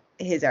 is what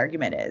his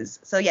argument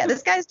is. So yeah,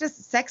 this guy's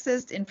just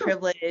sexist and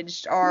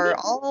privileged, or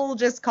I'll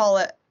just call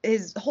it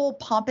his whole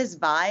pompous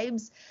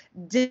vibes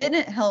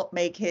didn't help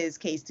make his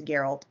case to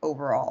Geralt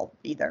overall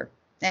either.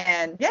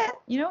 And yeah,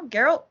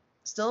 Geralt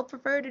still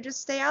preferred to just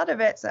stay out of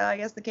it. So I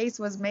guess the case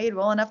was made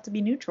well enough to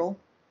be neutral.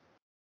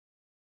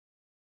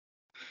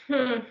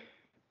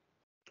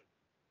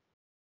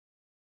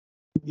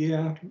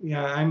 Yeah,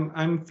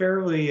 I'm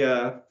fairly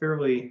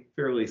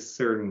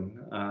certain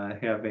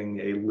having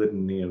a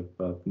litany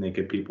of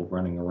naked people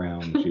running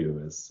around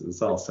you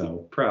is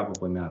also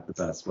probably not the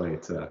best way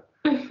to.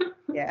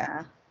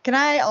 Yeah. Can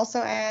I also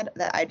add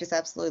that I just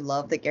absolutely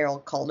love that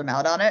Geralt called him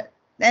out on it,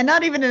 and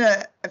not even in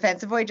an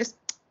offensive way, just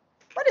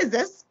what is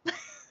this?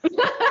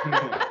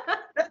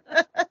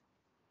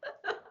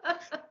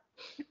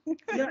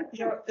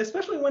 Yeah,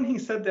 especially when he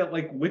said that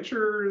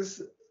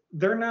Witchers,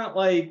 they're not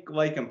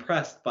like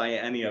impressed by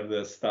any of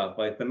this stuff.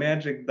 Like the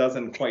magic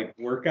doesn't quite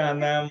work on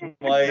them.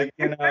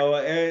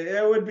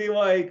 It would be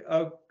like,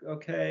 oh,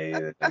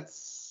 okay,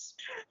 that's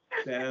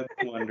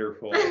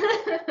wonderful.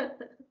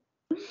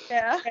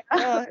 Yeah,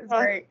 it's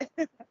great.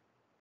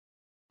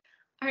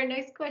 Our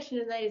next question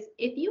tonight is: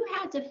 if you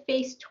had to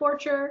face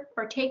torture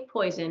or take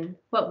poison,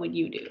 what would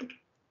you do?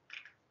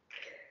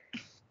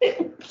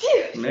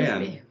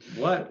 Man,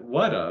 what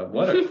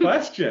a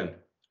question.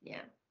 Yeah.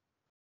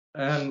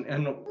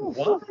 And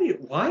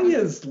why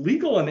is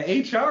legal and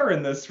HR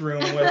in this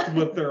room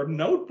with their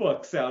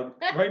notebooks out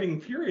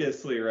writing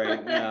furiously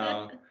right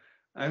now?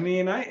 I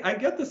mean, I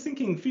get the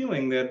sinking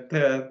feeling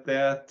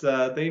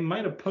that they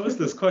might have posed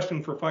this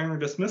question for fire and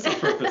dismissal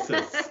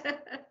purposes.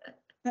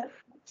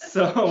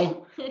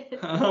 So,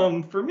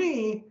 for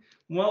me,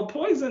 while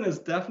poison is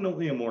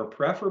definitely a more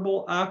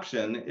preferable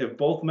option if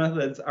both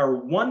methods are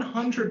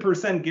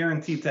 100%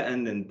 guaranteed to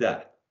end in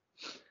death.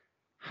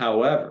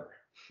 However,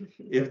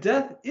 if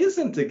death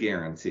isn't a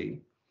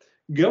guarantee,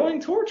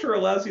 going torture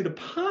allows you to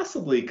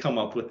possibly come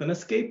up with an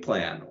escape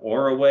plan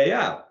or a way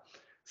out.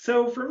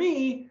 So for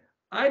me,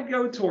 I'd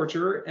go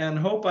torture and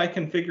hope I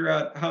can figure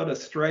out how to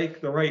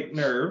strike the right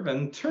nerve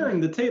and turn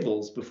the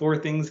tables before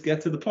things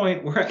get to the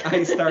point where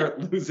I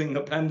start losing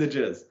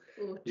appendages.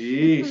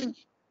 Yeesh.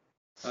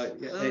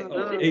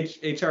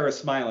 HR is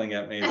smiling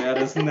at me. That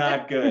is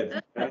not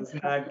good. That is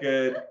not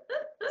good.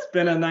 It's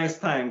been a nice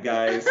time,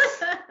 guys.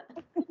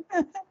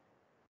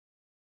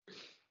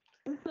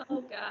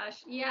 Oh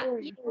gosh. Yeah.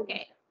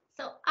 Okay.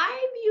 So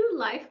I view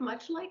life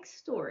much like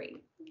story.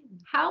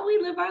 How we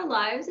live our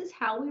lives is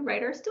how we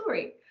write our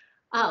story.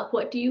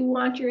 What do you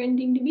want your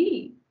ending to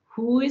be?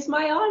 Who is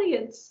my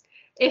audience?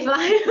 If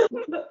I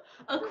am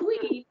a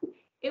queen,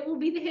 it will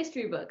be the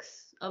history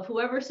books of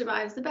whoever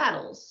survives the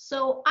battles.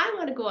 So I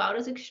want to go out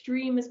as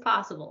extreme as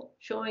possible,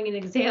 showing an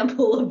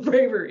example of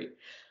bravery.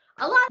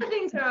 A lot of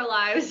things in our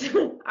lives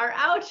are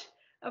out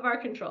of our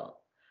control,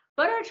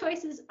 but our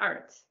choices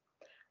aren't.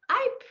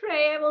 I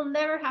pray I will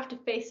never have to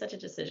face such a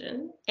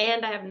decision,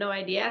 and I have no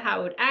idea how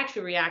I would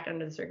actually react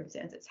under the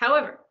circumstances.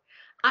 However,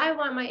 I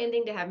want my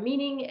ending to have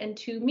meaning, and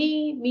to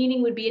me,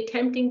 meaning would be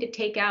attempting to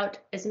take out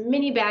as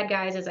many bad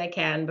guys as I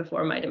can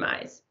before my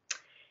demise.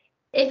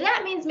 If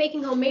that means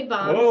making homemade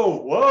bombs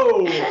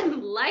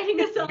and lighting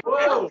us all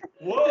up.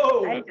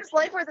 I just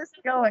like where this is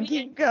going.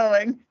 Keep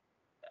going.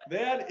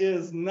 That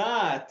is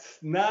not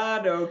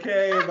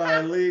okay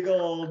by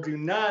legal. Do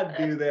not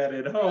do that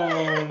at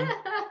home.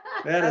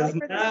 That is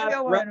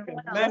not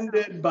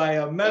recommended by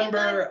a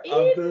member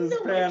of this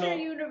panel.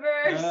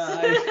 Universe.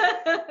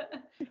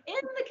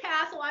 In the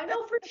castle, I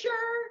know for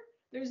sure.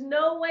 There's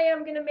no way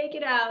I'm gonna make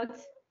it out.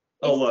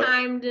 It's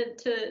time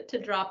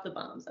to drop the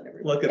bombs on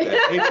everyone. Look at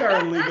that. HR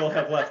and legal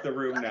have left the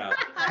room now.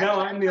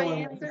 Now I'm the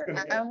only one who's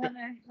gonna. I want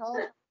to help.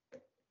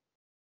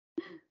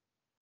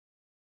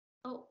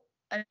 Oh.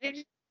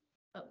 Okay.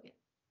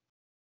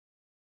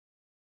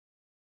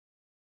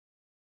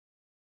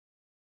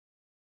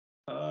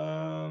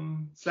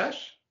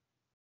 Sesh?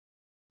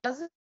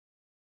 Doesn't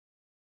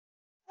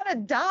want to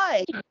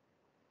die.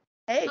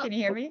 Hey, can you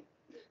hear me?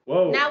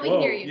 Whoa. Now we can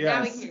hear you. Yes.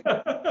 Now we can hear you.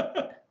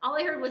 All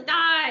I heard was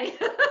die.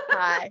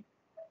 Hi.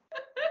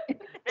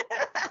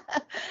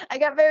 I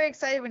got very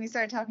excited when you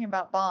started talking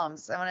about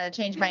bombs. I want to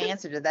change my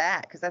answer to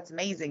that because that's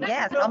amazing.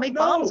 Yes, I'll make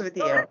bombs with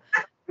you.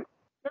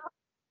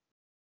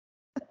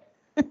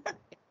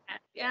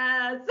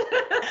 Yes.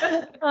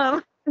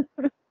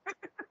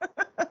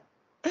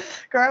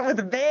 Go out with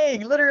a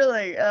bang,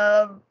 literally.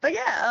 But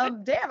yeah,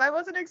 damn, I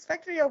wasn't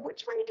expecting a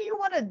which way do you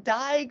want to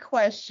die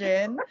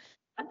question.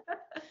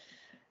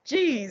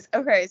 Jeez.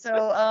 Okay,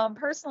 so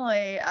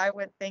personally, I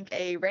would think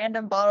a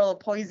random bottle of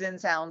poison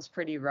sounds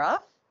pretty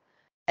rough,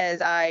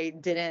 as I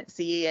didn't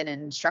see an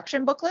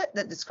instruction booklet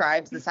that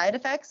describes the side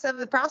effects of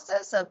the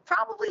process of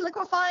probably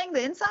liquefying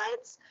the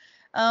insides.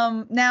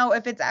 Now,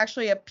 if it's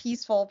actually a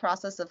peaceful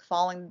process of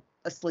falling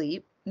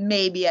asleep,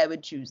 maybe I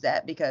would choose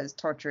that because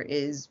torture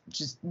is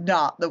just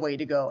not the way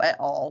to go at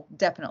all.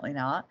 Definitely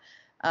not.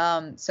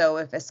 So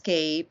if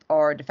escape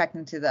or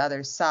defecting to the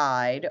other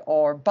side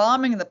or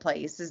bombing the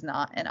place is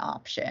not an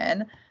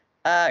option,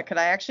 could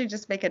I actually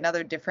just make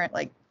another different,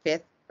 like,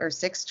 5th or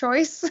 6th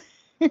choice?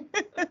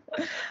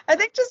 I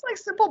think just like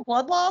simple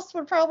blood loss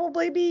would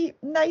probably be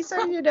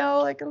nicer, you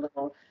know, like a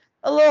little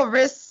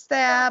wrist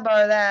stab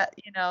or that,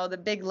 you know, the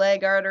big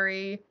leg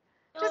artery.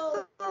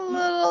 Just a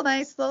little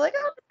nice little, like,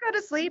 oh, just go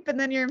to sleep and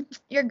then you're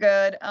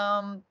good.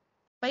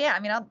 But yeah, I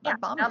mean,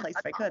 I'd bomb the place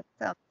if I could.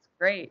 Sounds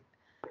great.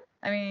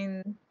 I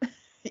mean,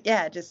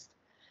 yeah, this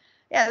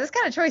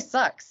kind of choice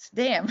sucks.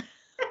 Damn.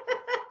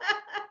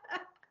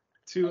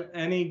 To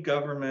any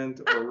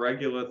government or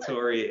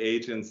regulatory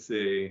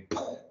agency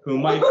who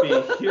might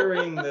be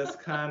hearing this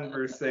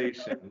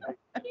conversation,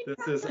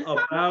 this is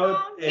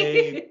about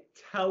a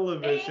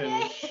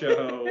television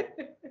show.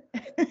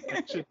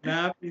 It should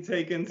not be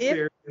taken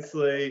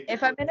seriously.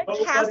 If I'm in a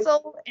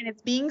castle and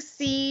it's being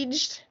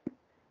sieged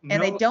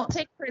and they don't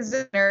take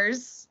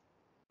prisoners,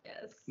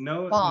 yes.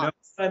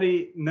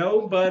 Nobody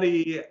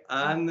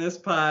on this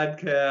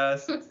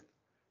podcast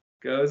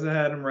goes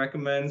ahead and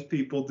recommends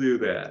people do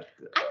that.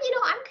 I'm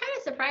kind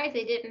of surprised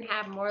they didn't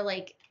have more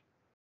like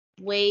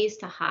ways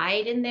to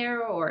hide in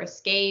there or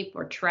escape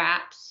or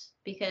traps,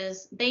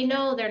 because they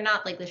know they're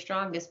not like the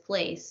strongest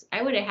place.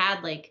 I would have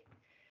had like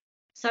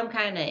some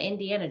kind of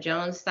Indiana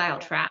Jones style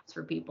traps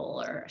for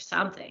people or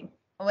something.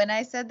 When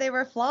I said they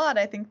were flawed,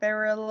 I think they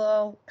were a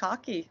little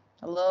cocky,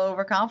 a little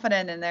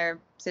overconfident in their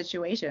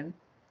situation.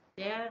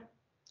 Yeah,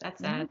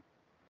 that's sad.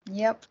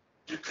 Yep.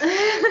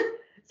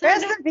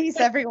 Rest in peace,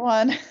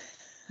 everyone.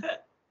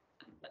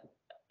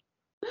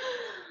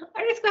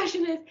 Our next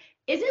question is,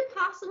 Is it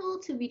possible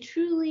to be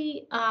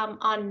truly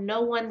on no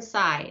one's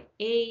side,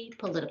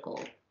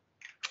 apolitical?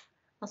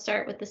 I'll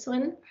start with this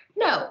one.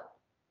 No.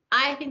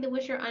 I think The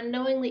Witcher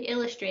unknowingly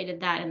illustrated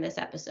that in this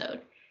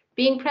episode.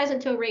 Being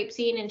present to a rape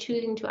scene and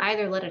choosing to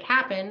either let it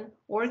happen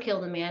or kill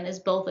the man is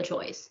both a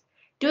choice.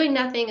 Doing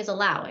nothing is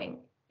allowing,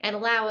 and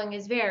allowing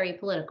is very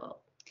political.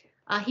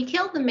 He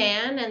killed the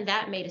man, and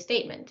that made a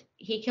statement.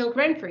 He killed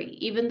Renfri,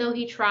 even though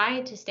he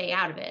tried to stay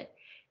out of it.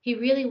 He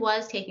really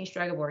was taking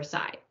Stregobor's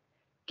side.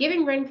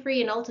 Giving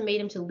Renfri an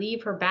ultimatum to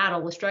leave her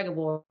battle with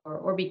Stregobor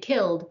or be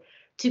killed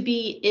to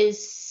me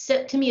is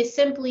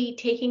simply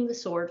taking the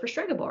sword for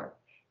Stregobor.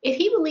 If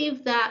he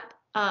believed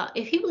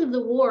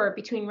the war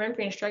between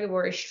Renfri and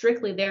Stregobor is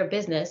strictly their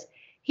business,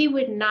 he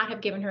would not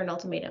have given her an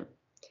ultimatum.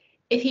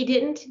 If he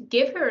didn't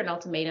give her an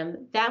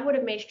ultimatum, that would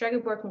have made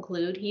Stregobor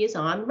conclude he is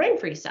on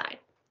Renfri's side.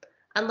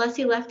 Unless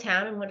he left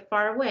town and went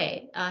far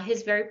away,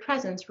 his very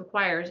presence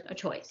requires a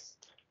choice,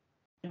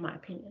 in my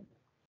opinion.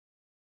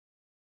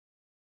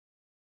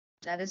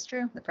 That is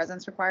true. The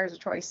presence requires a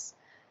choice.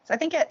 So I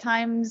think at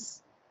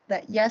times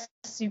that, yes,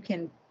 you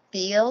can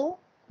feel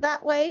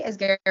that way. As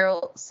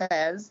Geralt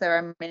says, there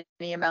are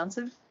many amounts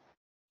of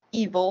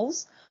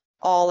evils.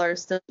 All are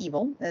still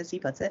evil, as he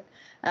puts it.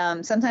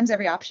 Sometimes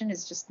every option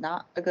is just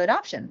not a good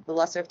option. The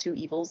lesser of two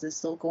evils is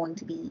still going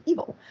to be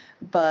evil.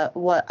 But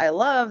what I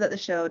love that the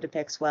show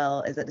depicts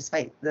well is that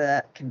despite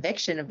the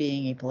conviction of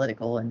being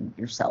apolitical and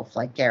yourself,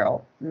 like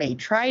Geralt, may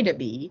try to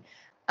be,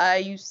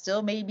 you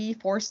still may be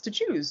forced to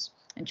choose.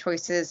 And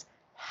choices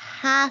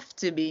have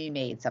to be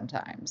made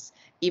sometimes,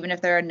 even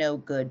if there are no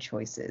good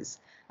choices.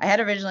 I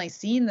had originally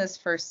seen this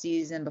first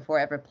season before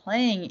ever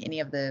playing any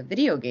of the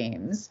video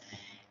games,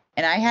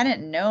 and I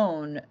hadn't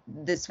known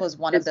this was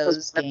one of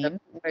those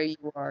games where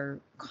you are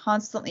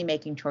constantly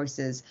making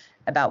choices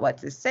about what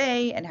to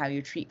say and how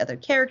you treat other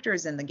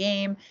characters in the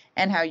game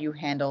and how you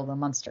handle the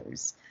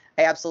monsters.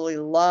 I absolutely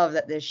love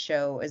that this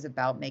show is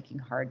about making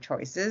hard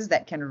choices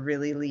that can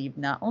really leave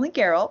not only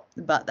Geralt,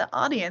 but the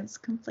audience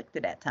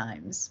conflicted at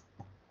times.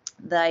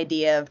 The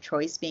idea of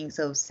choice being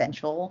so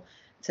central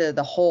to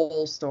the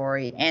whole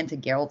story and to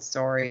Geralt's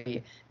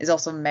story is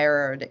also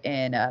mirrored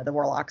in the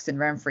Warlocks and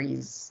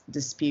Renfri's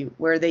dispute,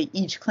 where they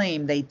each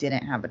claim they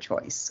didn't have a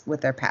choice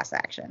with their past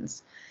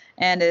actions.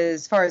 And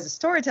as far as the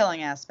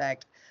storytelling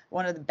aspect,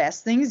 one of the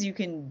best things you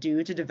can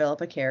do to develop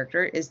a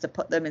character is to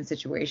put them in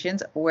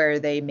situations where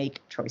they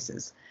make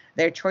choices.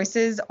 Their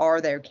choices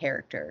are their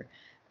character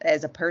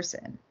as a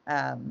person.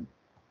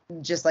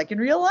 Just like in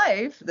real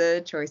life,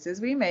 the choices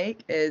we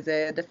make is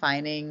a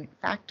defining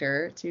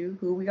factor to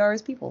who we are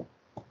as people.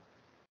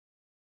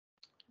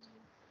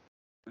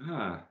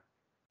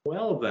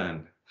 Well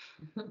then.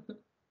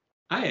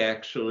 I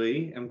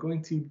actually am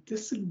going to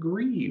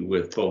disagree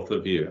with both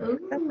of you.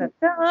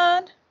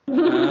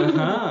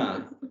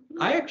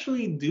 I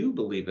actually do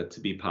believe it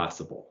to be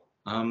possible,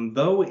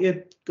 though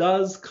it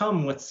does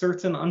come with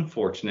certain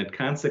unfortunate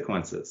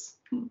consequences.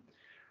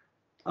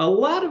 A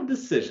lot of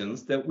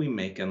decisions that we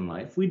make in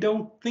life we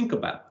don't think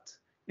about,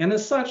 and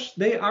as such,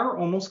 they are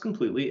almost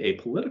completely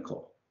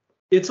apolitical.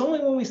 It's only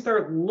when we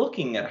start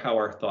looking at how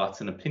our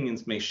thoughts and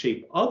opinions may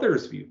shape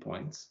others'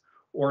 viewpoints,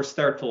 or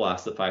start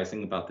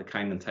philosophizing about the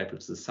kind and type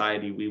of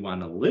society we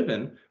want to live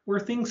in, where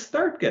things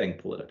start getting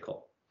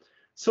political.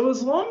 So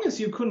as long as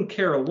you couldn't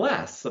care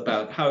less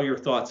about how your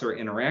thoughts or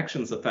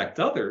interactions affect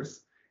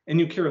others, and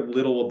you care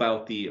little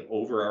about the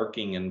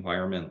overarching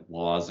environment,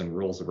 laws, and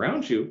rules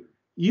around you,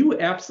 you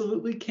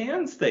absolutely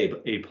can stay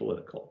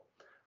apolitical.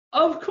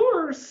 Of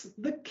course,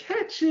 the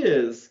catch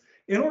is,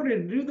 in order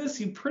to do this,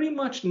 you pretty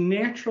much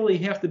naturally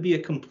have to be a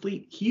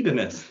complete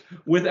hedonist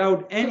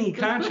without any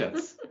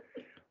conscience.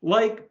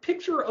 Like,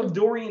 picture of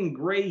Dorian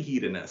Gray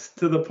hedonist,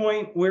 to the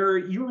point where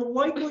you're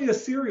likely a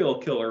serial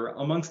killer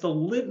amongst a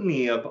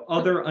litany of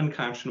other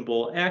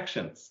unconscionable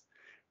actions.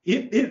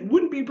 It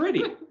wouldn't be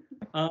pretty.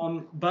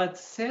 But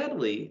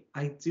sadly,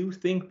 I do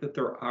think that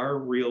there are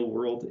real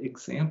world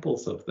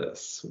examples of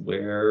this,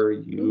 where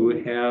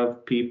you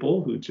have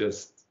people who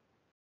just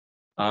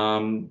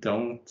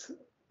don't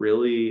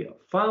really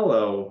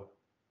follow.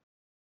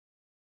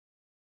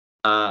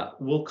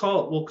 We'll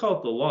call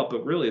it the law,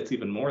 but really it's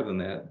even more than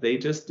that. They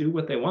just do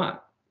what they want.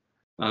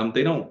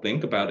 They don't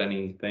think about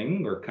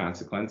anything or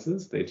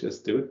consequences. They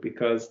just do it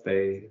because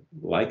they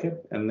like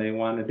it and they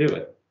want to do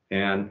it.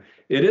 And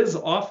it is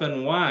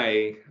often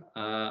why,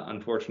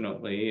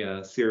 unfortunately,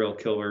 serial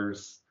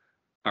killers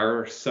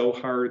are so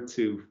hard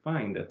to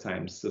find at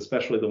times,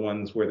 especially the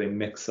ones where they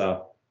mix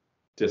up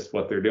just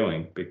what they're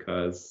doing,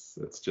 because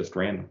it's just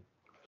random.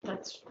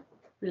 That's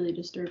really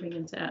disturbing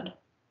and sad.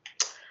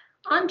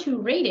 On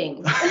to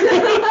ratings.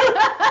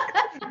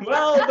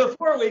 Well,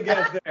 before we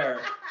get there,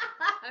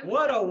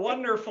 what a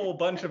wonderful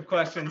bunch of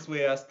questions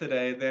we asked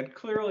today that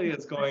clearly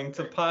is going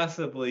to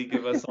possibly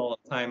give us all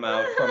a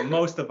timeout from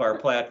most of our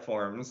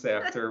platforms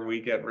after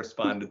we get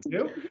responded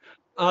to.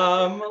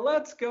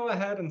 Let's go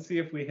ahead and see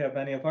if we have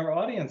any of our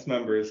audience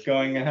members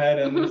going ahead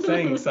and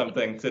saying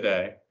something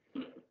today.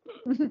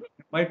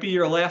 Might be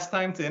your last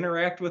time to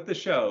interact with the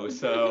show,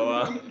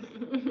 so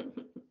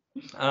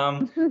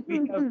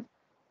we have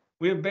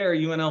We have Bear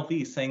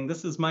UNLV saying,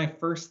 this is my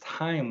first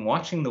time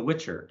watching The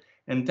Witcher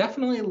and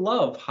definitely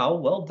love how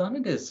well done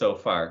it is so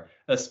far,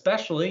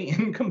 especially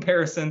in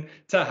comparison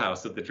to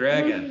House of the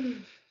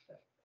Dragon.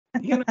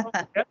 You know,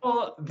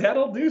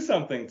 that'll do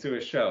something to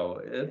a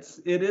show.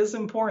 It is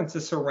important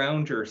to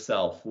surround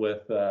yourself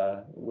with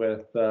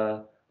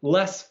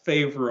less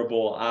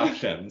favorable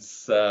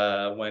options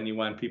when you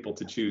want people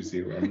to choose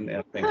you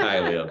and think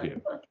highly of you.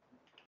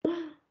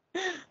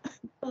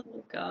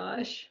 Oh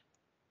gosh.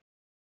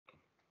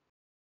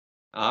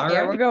 Yeah,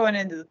 Right. we're going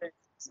into this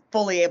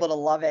fully able to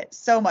love it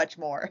so much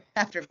more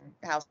after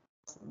House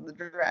of the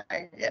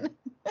Dragon.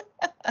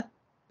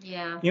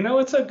 Yeah. You know,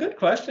 it's a good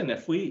question.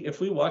 If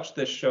we watch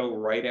this show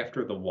right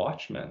after The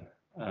Watchmen,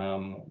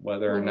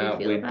 whether or Would we not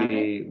feel we'd about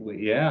be,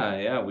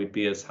 we'd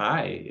be as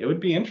high. It would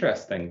be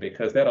interesting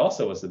because that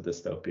also was a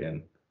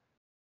dystopian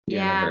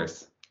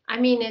universe. I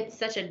mean, it's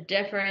such a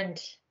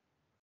different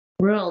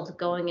world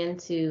going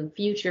into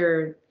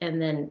future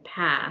and then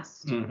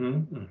past.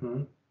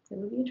 Mm-hmm. It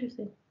would be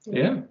interesting.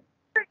 Yeah.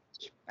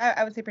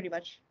 I would say pretty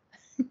much.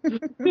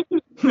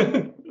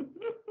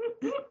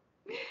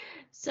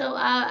 So,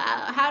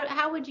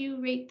 how would you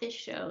rate this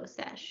show,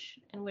 Sesh?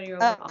 And what are your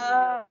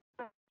overall?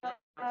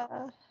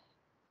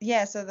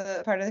 Yeah. So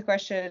the part of the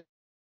question,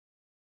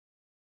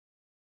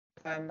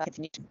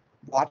 continue to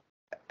watch.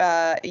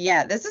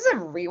 Yeah, this is a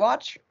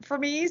rewatch for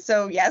me.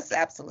 So yes,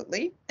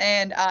 absolutely,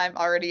 and I'm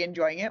already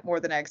enjoying it more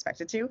than I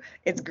expected to.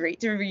 It's great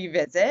to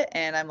revisit,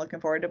 and I'm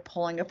looking forward to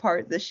pulling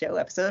apart the show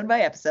episode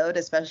by episode,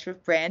 especially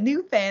with brand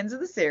new fans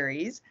of the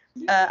series.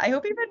 I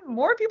hope even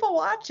more people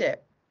watch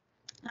it.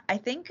 I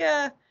think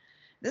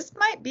this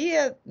might be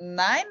a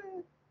 9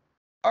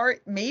 or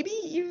maybe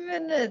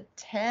even a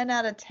 10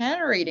 out of 10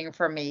 rating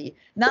for me.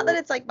 Not that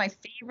it's like my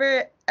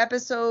favorite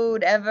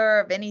episode ever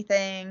of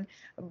anything,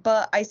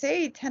 but I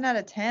say 10 out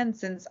of 10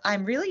 since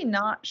I'm really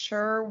not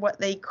sure what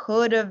they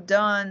could have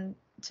done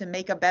to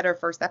make a better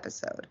first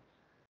episode.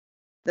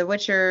 The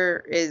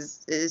Witcher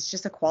is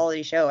just a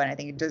quality show, and I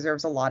think it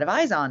deserves a lot of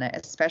eyes on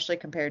it, especially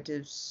compared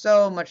to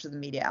so much of the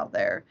media out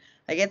there.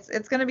 Like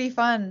it's gonna be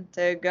fun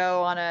to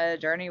go on a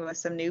journey with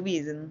some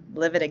newbies and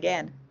live it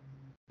again.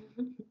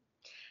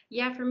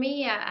 Yeah, for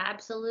me,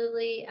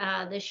 absolutely.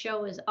 This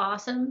show is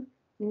awesome.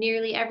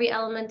 Nearly every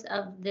element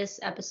of this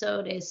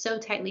episode is so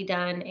tightly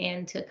done,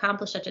 and to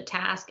accomplish such a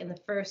task in the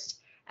first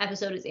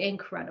episode is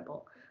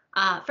incredible.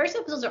 First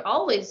episodes are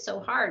always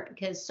so hard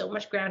because so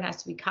much ground has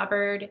to be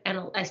covered,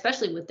 and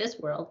especially with this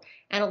world.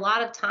 And a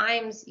lot of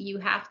times you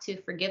have to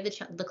forgive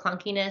the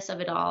clunkiness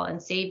of it all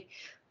and save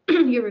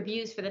your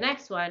reviews for the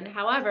next one.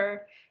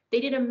 However,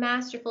 they did a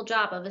masterful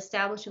job of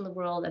establishing the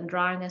world and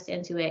drawing us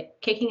into it,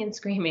 kicking and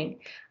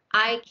screaming.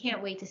 I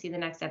can't wait to see the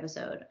next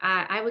episode.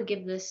 I would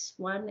give this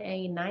one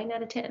a 9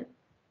 out of 10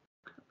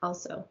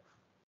 also.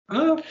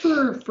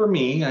 For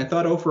me, I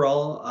thought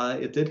overall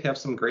it did have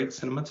some great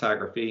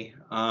cinematography,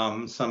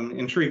 some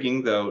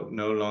intriguing though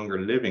no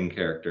longer living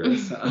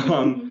characters,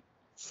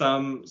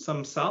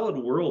 some solid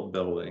world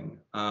building.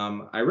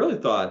 I really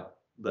thought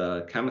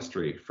the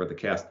chemistry for the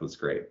cast was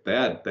great.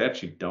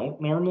 That you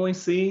don't normally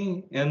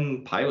see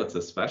in pilots,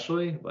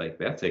 especially. Like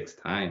that takes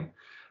time.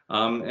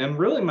 And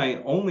really,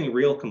 my only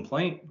real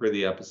complaint for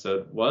the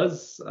episode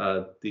was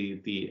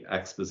the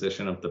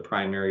exposition of the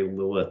primary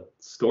Lilith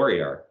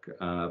story arc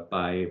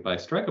by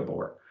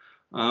Stregobor.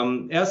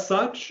 As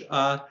such,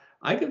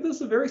 I give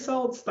this a very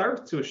solid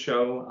start to a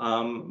show.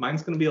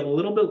 Mine's going to be a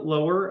little bit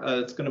lower.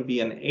 It's going to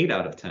be an 8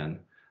 out of 10.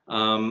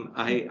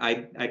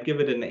 I'd give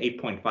it an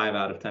 8.5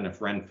 out of 10 if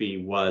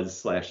Renfri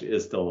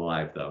was/is still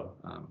alive, though.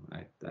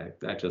 I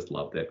just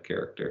love that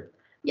character.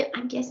 Yeah,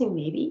 I'm guessing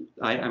maybe.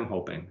 I'm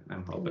hoping.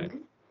 Mm-hmm.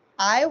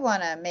 I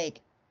want to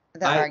make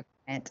the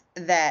argument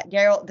that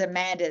Geralt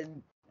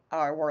demanded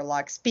our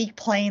warlock speak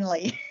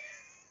plainly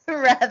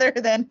rather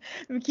than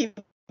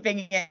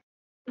keeping it,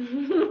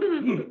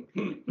 you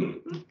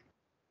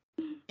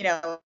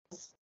know.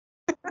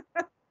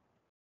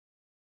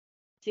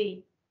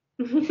 See.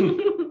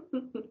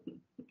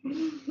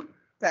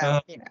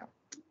 So, you know,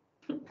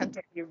 how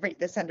dare you rate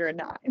this under a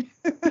 9?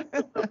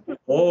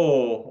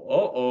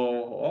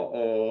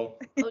 Oh,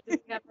 do we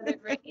have other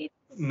grades?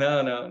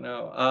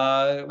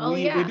 No.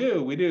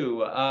 We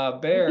do.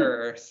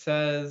 Bear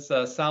says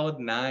solid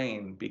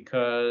 9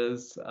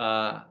 because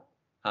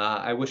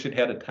I wish it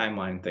had a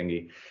timeline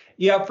thingy.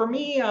 Yeah, for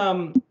me,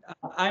 I'm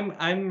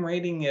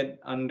rating it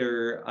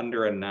under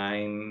a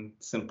 9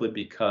 simply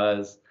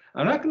because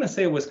I'm not going to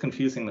say it was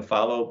confusing to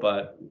follow,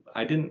 but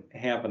I didn't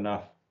have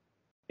enough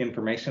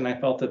information, I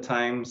felt at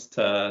times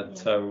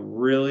to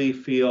really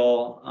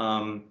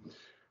feel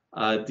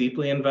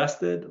deeply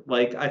invested.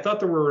 Like I thought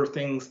there were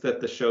things that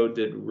the show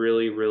did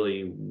really,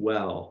 really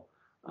well,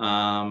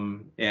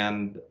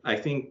 and I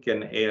think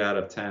an 8 out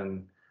of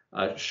 10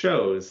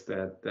 shows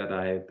that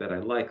I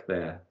like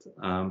that.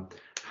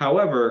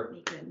 However,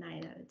 make it a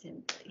 9 out of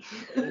 10.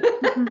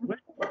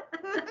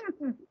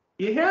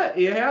 you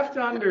have to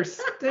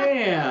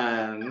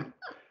understand.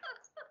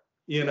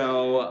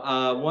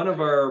 One of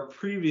our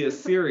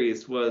previous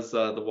series was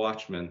The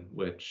Watchmen,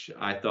 which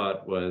I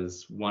thought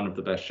was one of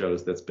the best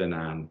shows that's been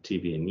on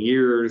TV in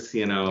years,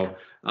 and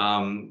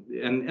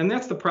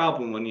that's the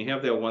problem when you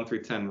have that 1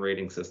 through 10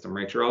 rating system,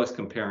 right? You're always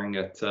comparing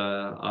it to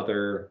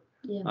other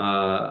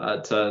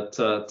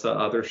to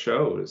other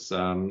shows,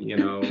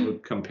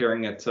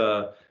 comparing it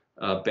to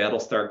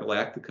Battlestar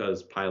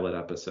Galactica's pilot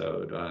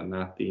episode,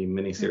 not the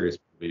miniseries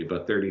movie,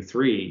 but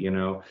 33.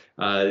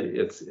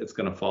 It's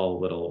going to fall a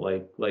little.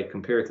 Like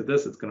compared to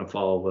this, it's going to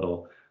fall a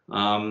little.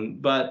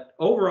 But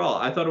overall,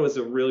 I thought it was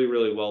a really,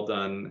 really well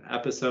done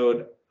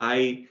episode.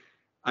 I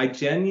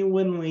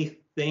genuinely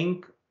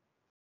think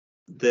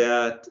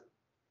that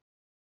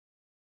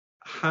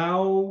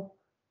how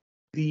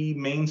the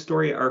main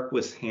story arc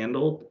was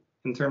handled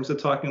in terms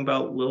of talking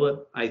about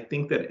Lilith, I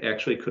think that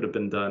actually could have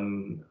been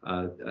done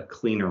a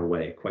cleaner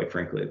way, quite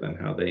frankly, than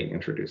how they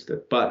introduced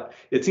it. But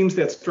it seems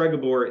that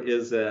Stregobor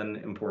is an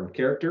important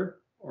character,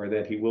 or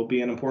that he will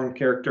be an important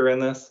character in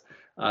this.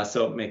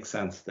 So it makes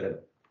sense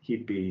that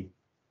he'd be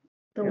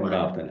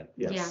involved in it.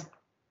 Yes.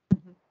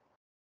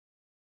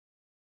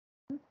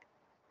 Yeah.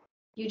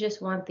 You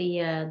just want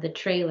the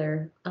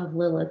trailer of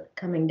Lilith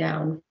coming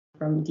down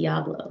from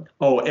Diablo.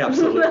 Oh,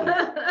 absolutely.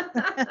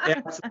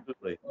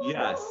 Absolutely.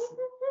 Yes.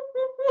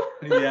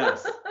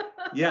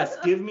 Yes.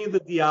 Give me the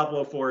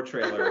Diablo 4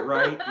 trailer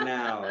right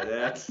now.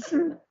 That's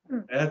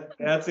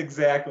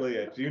exactly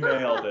it. You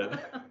nailed it.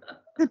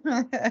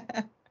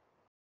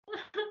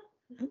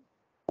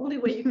 Only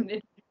way you can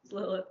introduce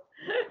Lilith.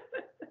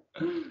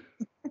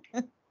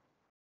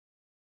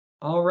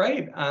 All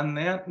right. On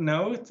that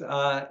note,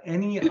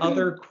 any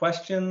other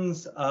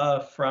questions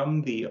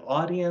from the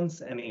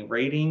audience? Any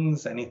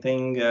ratings?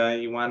 Anything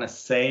you want to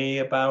say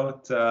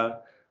about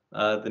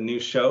the new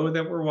show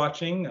that we're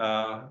watching,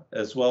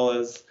 as well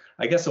as,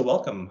 I guess, a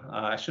welcome.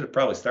 I should have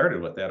probably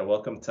started with that. A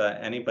welcome to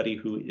anybody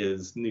who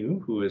is new,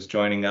 who is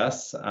joining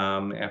us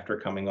after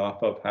coming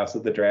off of House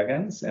of the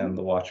Dragons and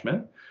The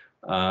Watchmen.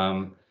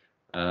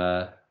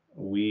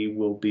 We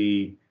will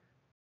be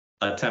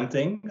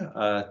attempting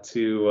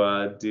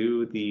to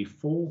do the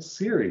full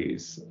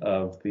series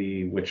of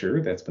The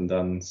Witcher that's been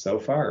done so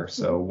far,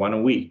 so one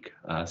a week.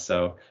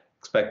 So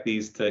expect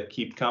these to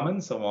keep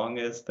coming so long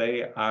as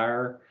they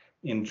are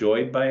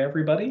enjoyed by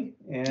everybody.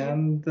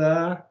 And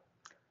I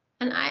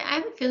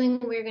have a feeling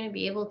we're going to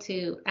be able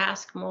to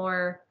ask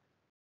more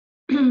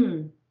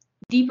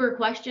deeper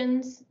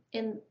questions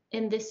in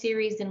this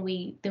series than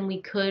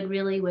we could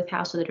really with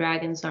House of the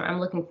Dragon. So I'm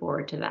looking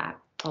forward to that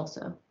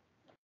also.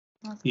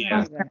 Yeah.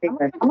 I'm looking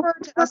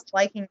forward to us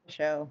liking the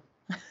show.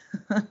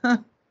 I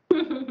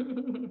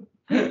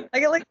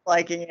like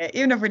liking it,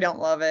 even if we don't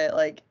love it.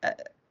 Like,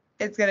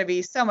 it's going to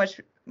be so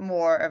much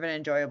more of an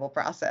enjoyable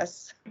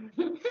process.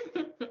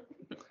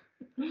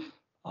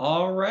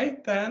 All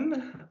right,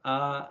 then.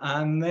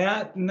 On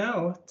that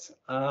note,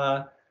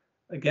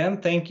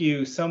 again, thank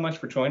you so much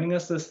for joining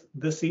us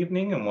this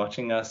evening and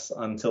watching us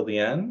until the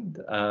end.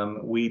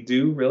 We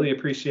do really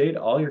appreciate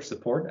all your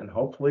support, and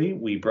hopefully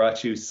we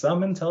brought you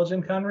some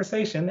intelligent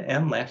conversation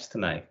and laughs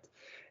tonight.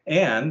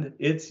 And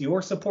it's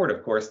your support,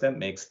 of course, that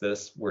makes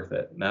this worth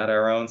it, not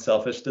our own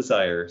selfish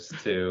desires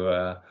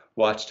to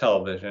watch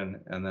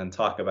television and then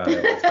talk about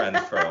it with friends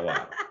for a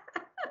while.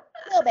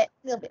 A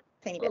little bit,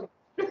 tiny bit.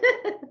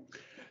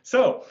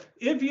 So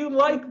if you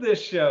like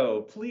this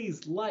show,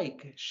 please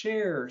like,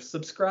 share,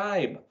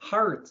 subscribe,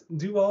 heart,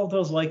 do all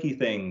those likey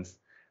things.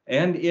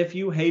 And if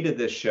you hated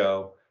this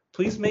show,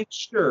 please make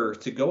sure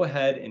to go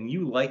ahead and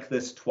you like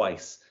this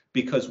twice,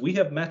 because we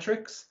have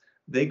metrics.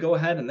 They go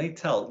ahead and they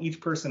tell each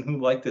person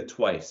who liked it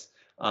twice.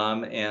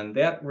 And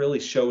that really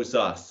shows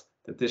us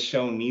that this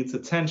show needs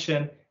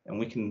attention and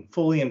we can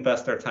fully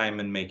invest our time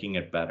in making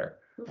it better.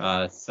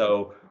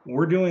 So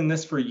we're doing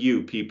this for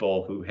you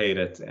people who hate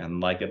it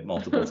and like it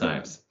multiple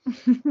times.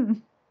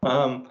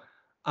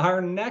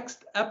 Our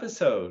next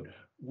episode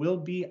will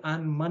be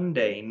on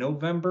Monday,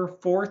 November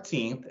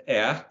 14th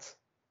at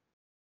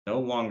no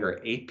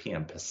longer 8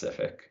 p.m.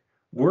 Pacific.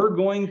 We're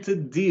going to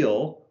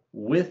deal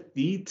with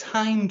the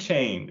time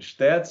change.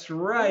 That's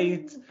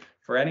right.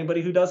 For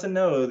anybody who doesn't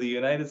know, the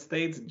United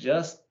States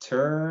just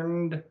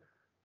turned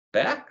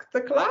back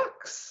the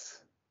clocks.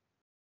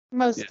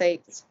 Most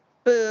states.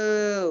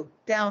 Boo!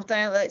 Down with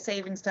daylight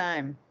savings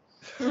time.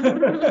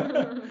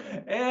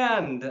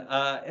 And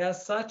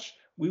as such,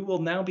 we will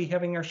now be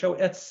having our show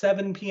at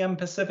 7 p.m.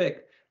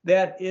 Pacific.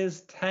 That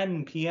is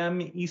 10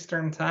 p.m.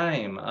 Eastern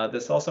Time.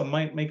 This also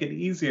might make it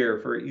easier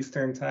for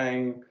Eastern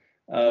Time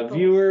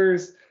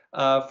viewers.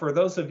 For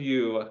those of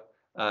you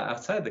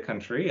outside the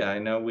country, I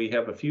know we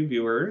have a few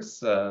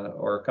viewers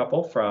or a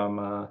couple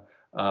from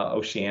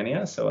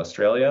Oceania, so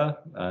Australia,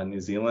 New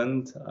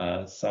Zealand,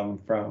 some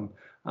from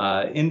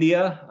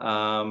India.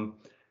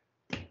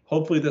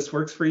 Hopefully this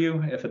works for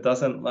you. If it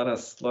doesn't, let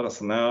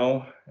us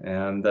know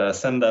and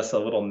send us a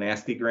little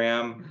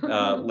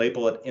nastygram.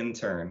 Label it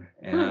intern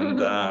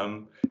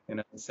and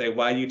say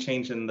why you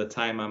changing the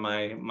time on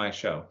my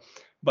show.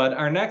 But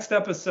our next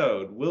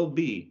episode will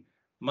be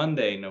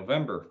Monday,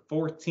 November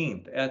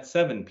 14th at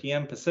 7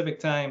 p.m. Pacific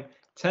time,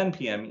 10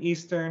 p.m.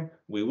 Eastern,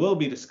 we will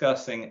be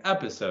discussing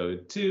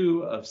episode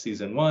 2 of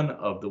season 1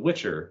 of The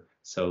Witcher.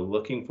 So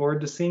looking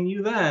forward to seeing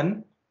you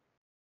then.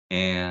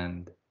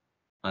 And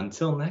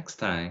until next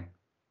time,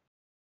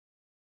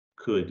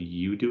 could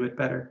you do it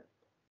better?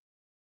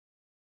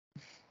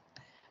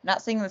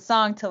 Not singing the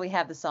song till we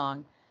have the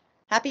song.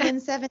 Happy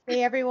N7th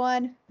day,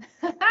 everyone.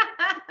 All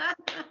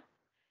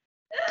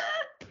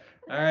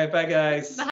right, bye guys. Bye.